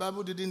 The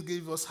Bible didn't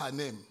give us her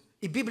name.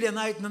 І Біблія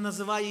навіть не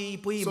називає її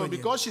по So імені.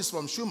 because she's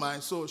from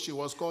Shumai, so she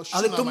was called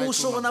Але тому, Shunammite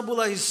що woman. вона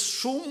була із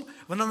Шум,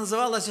 вона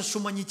називалася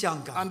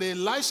Шуманітянка. And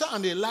Elisha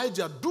and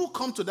Elijah do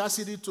come to that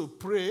city to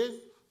pray,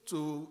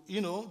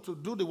 to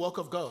do the work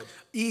of God.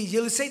 І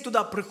Єлисей туди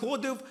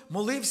приходив,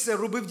 молився,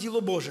 робив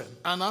діло Боже.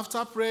 And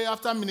after prayer,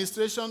 after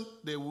ministration,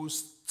 they will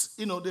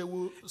І sleep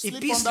under the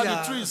після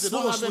trees. They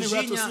don't have anywhere to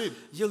служіння sleep.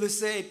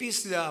 Єлисей,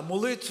 після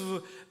молитв,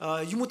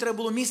 йому треба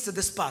було місце,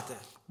 де спати.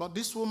 But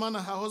this woman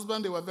and her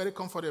husband, they were very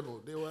comfortable.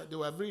 They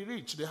were very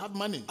rich. They had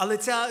money. Але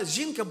ця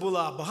жінка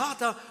була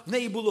багата, в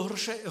неї було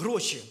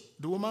гроші.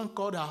 The woman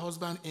called her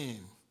husband in.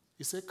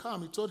 He said, come.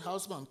 He told her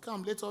husband,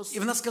 come, let us, І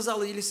вона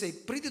сказала Єлисей,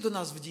 прийди до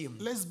нас в дім.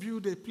 let's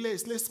build a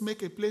place. Let's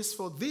make a place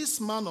for this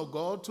man of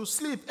God to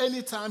sleep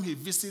anytime he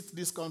visits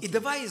this І country.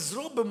 давай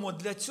зробимо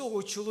для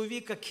цього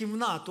чоловіка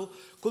кімнату,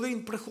 коли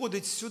він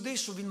приходить сюди,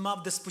 щоб він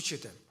мав де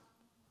спочити.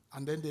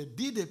 And then they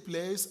did a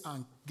place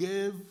and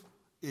gave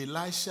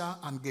Elisha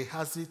and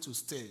Gehazi to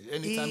stay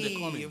anytime they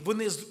come І in.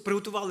 вони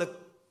приготували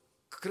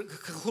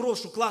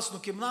хорошу, класну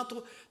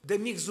кімнату, де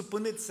міг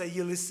зупинитися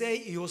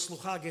Єлисей і його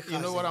слуга You know what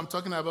Гехазі. I'm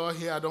talking about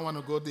here? I don't want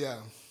to go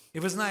there. І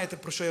ви знаєте,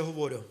 про що я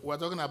говорю? We're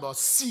talking about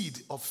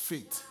seed of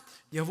faith.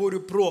 Я говорю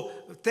про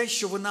те,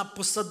 що вона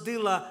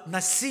посадила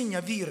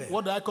насіння віри.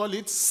 What do I call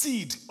it?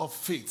 Seed of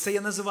faith. Це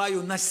я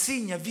називаю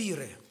насіння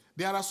віри.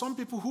 There are some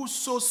people who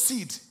sow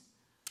seed.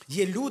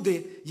 Є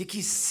люди,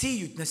 які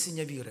сіють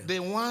насіння віри.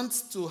 They want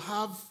to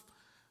have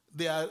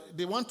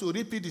they want to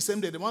repeat the same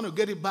day. They want to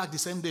get it back the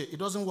same day. It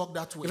doesn't work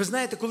that way. Ви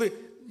знаєте, коли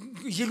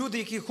є люди,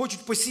 які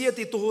хочуть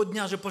посіяти і того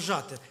дня же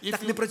пожати.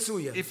 Так не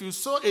працює. If you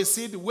sow a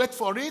seed, wait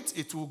for it,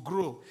 it will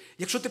grow.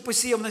 Якщо ти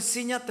посіяв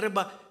насіння,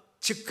 треба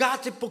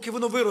чекати, поки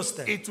воно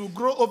виросте. It will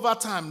grow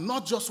over time,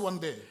 not just one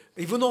day.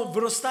 І воно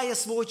виростає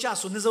свого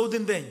часу, не за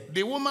один день.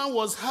 The woman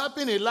was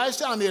helping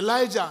Elisha and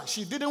Elijah.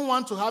 She didn't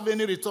want to have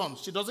any return.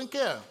 She doesn't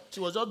care. She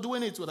was just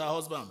doing it with her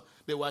husband.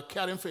 They were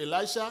caring for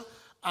Elisha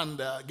and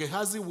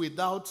Gehazi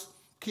without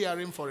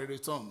caring for a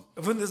return.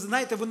 Ви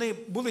знаєте, вони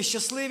були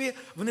щасливі,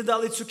 вони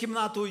дали цю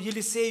кімнату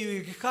Єлісею і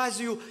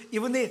Гехазію, і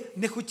вони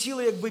не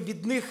хотіли якби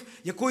від них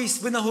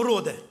якоїсь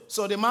винагороди.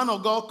 So the man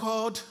of God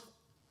called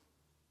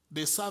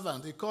the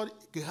servant. He called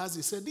Gehazi.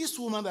 He said, this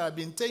woman that has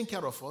been taking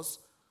care of us,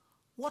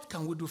 what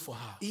can we do for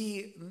her?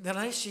 І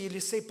нарешті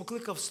Єлісей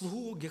покликав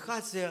слугу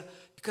Гехазія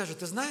і каже,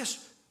 ти знаєш,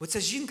 оця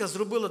жінка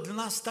зробила для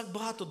нас так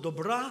багато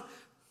добра,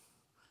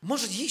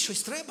 може їй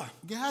щось треба?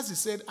 Gehazi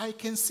said,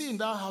 I can see in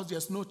that house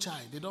there's no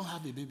child. They don't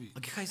have a baby. А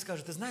Гехазій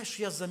каже, ти знаєш,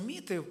 що я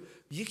замітив,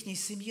 в їхній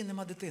сім'ї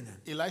нема дитини.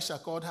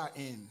 Elisha called her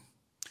in.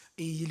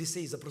 І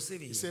Єлісей запросив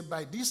He її. said,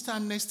 by this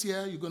time next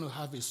year, you're going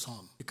to have a son.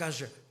 І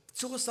каже,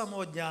 цього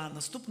самого дня,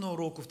 наступного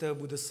року в тебе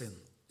буде син.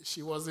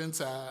 She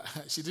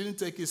didn't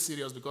take it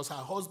serious because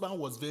her husband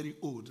was very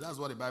old. That's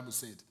what the Bible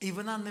said. І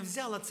вона не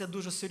взяла це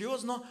дуже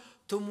серйозно,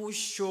 тому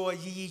що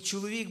її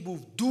чоловік був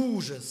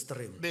дуже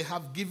старим. They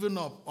have given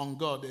up on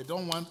God. They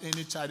don't want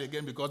any child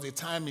again because the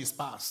time is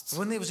past.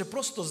 Вони вже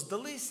просто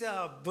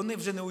здалися, вони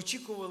вже не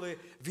очікували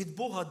від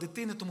Бога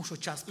дитини, тому що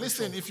час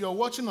прийшов. Listen, if you're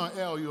watching on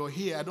air or you're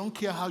here, I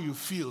don't care how you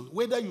feel,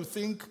 whether you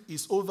think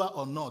it's over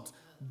or not.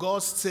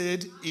 God said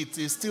it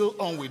is still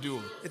on with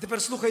you. І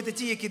тепер слухайте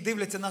ті, які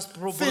дивляться нас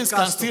про Things can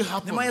бродкасту. still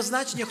happen. Немає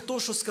значення, хто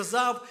що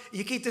сказав,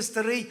 який ти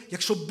старий.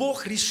 Якщо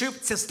Бог рішив,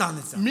 це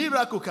станеться.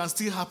 Miracle can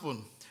still happen.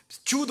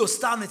 Чудо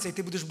станеться, і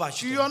ти будеш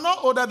бачити. You're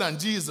not older than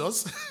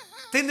Jesus.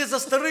 Ти не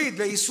застарий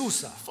для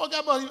Ісуса.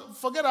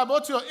 Forget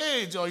about your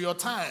age or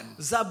your time.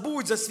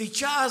 Забудь за свій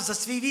час, за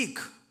свій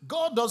вік.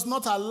 God does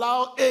not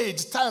allow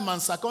age, time, and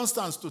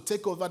circumstance to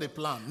take over the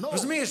plan. No.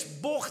 Розумієш,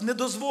 Бог не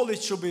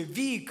дозволить, щоб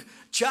вік,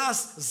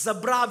 час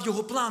забрав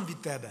його план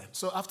від тебе.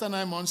 So after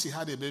 9 months, she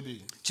had a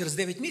baby. Через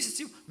 9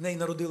 місяців в неї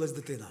народилась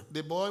дитина.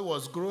 The boy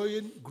was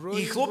growing.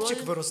 І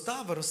хлопчик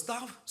виростав.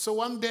 So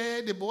one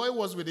day, the boy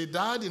was with the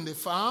dad in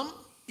the farm.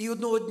 І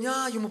одного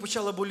дня йому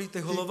почала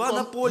боліти голова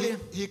на полі.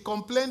 He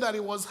complained that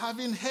he was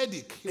having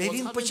headache. І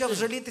він почав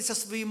жалітися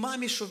своїй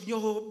мамі, що в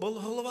нього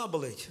голова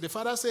болить. The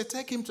father said,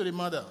 take him to the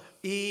mother.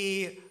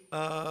 І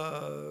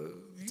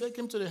Take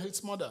him to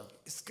his mother.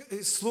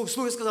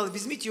 слуги сказали,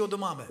 візьміть його до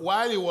мами.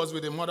 While he was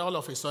with the mother, all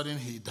of a sudden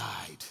he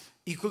died.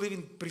 І коли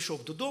він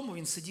прийшов додому,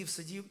 він сидів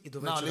і до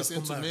Now вечора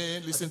listen to помер.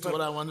 me. Listen to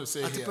what I want to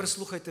say А here. тепер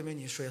слухайте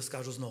мені, що я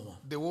скажу знову.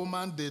 The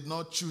woman did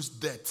not choose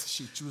death.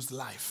 She chose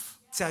life.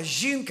 Ця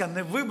жінка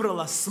не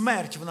вибрала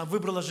смерть, вона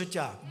вибрала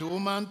життя. The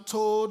woman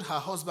told her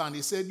husband,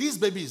 he said, this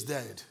baby is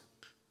dead.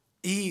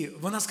 І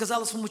вона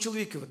сказала своєму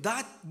чоловіку,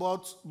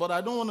 But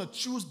I don't want to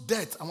choose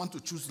death. I want to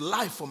choose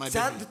life for my ця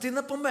baby.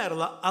 дитина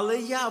померла, але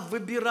я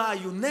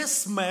вибираю не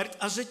смерть,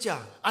 а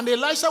життя. And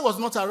Elisha was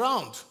not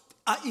around.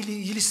 А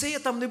Єлісея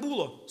там не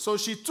було. So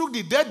she took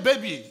the dead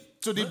baby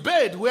to the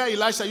bed where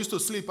Elisha used to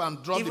sleep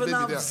and dropped І the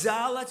вона baby there.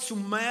 взяла цю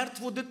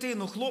мертву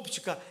дитину,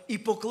 хлопчика, і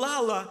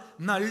поклала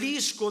на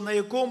ліжко, на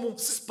якому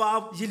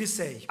спав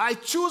Єлісей. I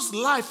choose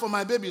life for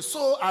my baby,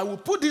 so I will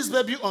put this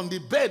baby on the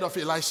bed of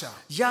Elisha.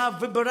 Я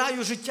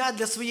вибираю життя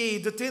для своєї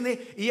дитини,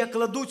 і я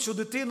кладу цю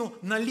дитину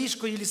на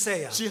ліжко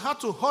Єлісея. She had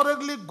to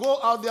hurriedly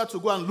go out there to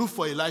go and look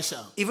for Elisha.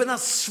 І вона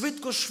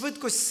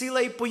швидко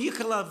сіла і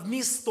поїхала в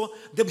місто,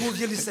 де був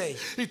Єлісей.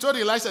 He told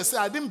Elisha,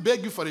 I didn't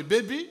beg you for a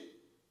baby.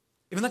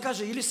 І вона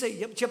каже,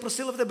 Єлісей, я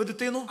просила в тебе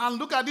дитину. And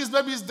look at this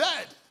baby is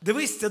dead.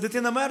 Дивись, ця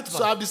дитина So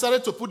мертва. I've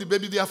decided to put the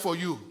baby there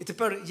for you. І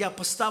тепер я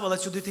поставила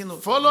цю дитину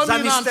Follow me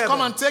замість and come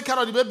тебе. and take care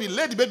of the baby.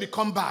 Let the baby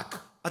come back.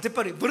 А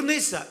тепер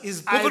вернися і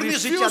I поверни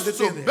життя refuse to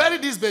дитини.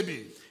 bury this baby.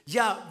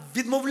 Я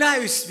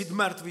відмовляюсь від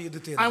мертвої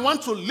дитини. I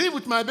want to live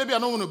with my baby. I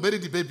don't want to bury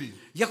the baby.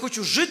 Я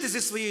хочу жити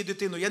зі своєю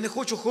дитиною, я не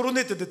хочу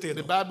хоронити The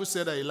дитину. Bible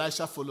said that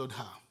Elisha followed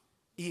her.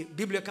 І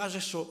Біблія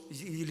каже, що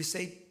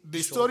Єлісей The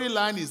пішов.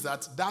 storyline is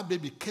that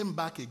baby came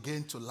back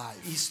again to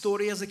life.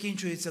 Історія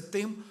закінчується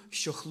тим,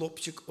 що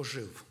хлопчик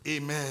ожив.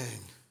 Amen.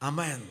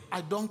 Амен.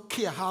 I don't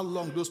care how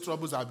long those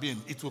troubles have been.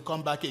 It will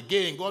come back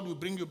again. God will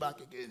bring you back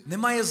again.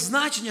 Немає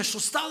значення, що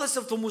сталося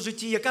в тому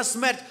житті, яка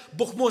смерть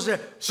Бог може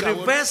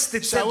привести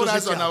це Shall до we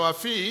rise on життя.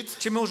 our feet?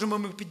 Чи можемо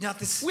ми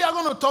піднятися? We are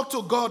going to talk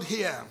to God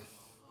here.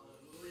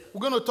 We're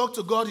going to talk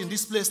to God in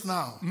this place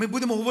now. Ми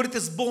будемо говорити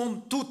з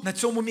Богом тут, на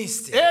цьому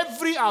місці.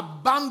 Every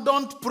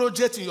abandoned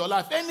project in your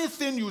life,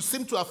 anything you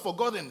seem to have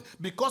forgotten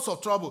because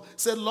of trouble,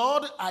 say,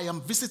 Lord, I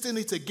am visiting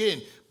it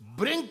again.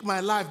 Bring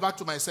my life back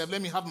to myself.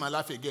 Let me have my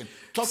life again.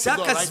 Talk to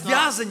God Всяка right now.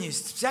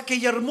 зв'язаність, всяке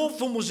ярмо в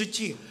твоєму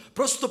житті.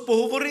 Просто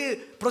поговори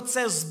про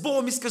це з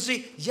Богом і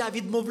скажи, я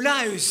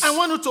відмовляюсь. I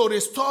want you to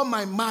restore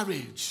my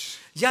marriage.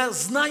 Я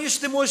знаю,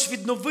 що ти можеш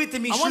відновити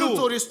мій I want you to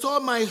шлюб.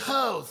 restore my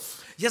health.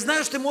 Я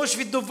знаю, що ти можеш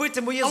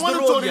відновити моє I want you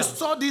to здоров'я.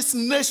 restore this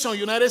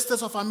nation, United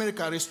States of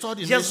America. Restore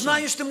the Я nation.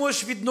 знаю, що ти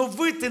можеш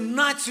відновити I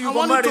націю в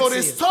want you to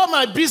Америці. restore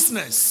my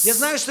business. Я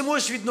знаю, що ти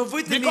можеш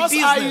відновити мій Because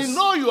I бізнес.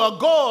 know you are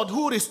God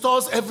who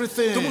restores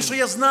everything. Тому що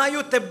я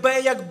знаю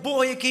тебе як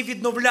Бога, який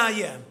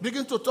відновляє.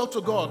 Begin to talk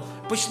to God.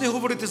 Почни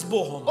говорити з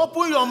Богом.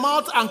 Open your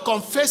mouth and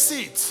confess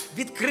it.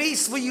 Відкрий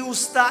свої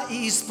уста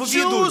і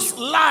сповідуй. Choose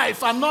life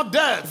and not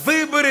death.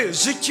 Вибери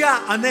життя,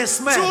 а не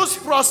смерть. Choose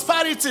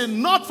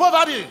prosperity, not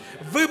poverty.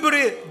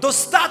 Вибери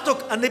достаток,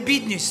 а не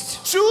бідність.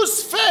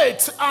 Choose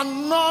faith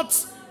and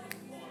not.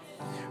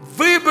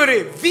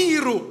 Вибери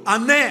віру, а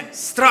не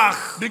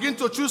страх. Begin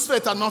to choose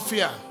faith and not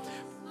fear.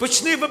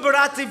 Почни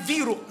вибирати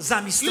віру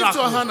замість Lift your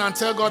страху. hand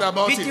and tell God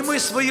about it. Підніми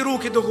свої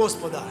руки до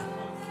Господа.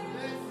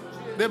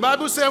 The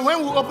Bible says when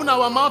we open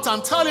our mouth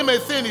and tell him a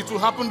thing, it will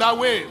happen that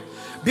way.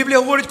 Біблія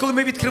говорить, коли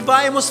ми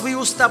відкриваємо свої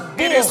уста,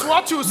 It is Бог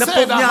what you say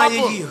that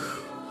наповняє happens. їх.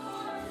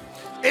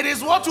 It is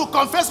what you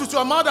confess with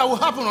your mouth that will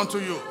happen unto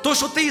you. То,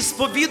 що ти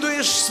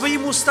сповідуєш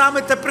своїми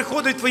устами, те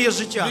приходить в твоє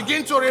життя.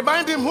 Begin to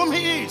remind him whom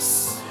he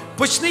is.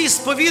 Почни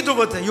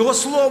сповідувати Його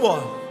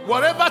Слово.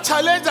 Whatever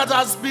challenge that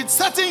has been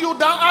setting you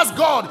down, ask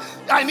God,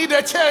 I need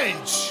a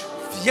change.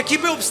 Які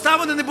би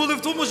обставини не були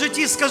в твоєму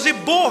житті, скажи: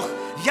 Бог,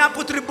 я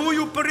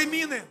потребую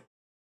переміни.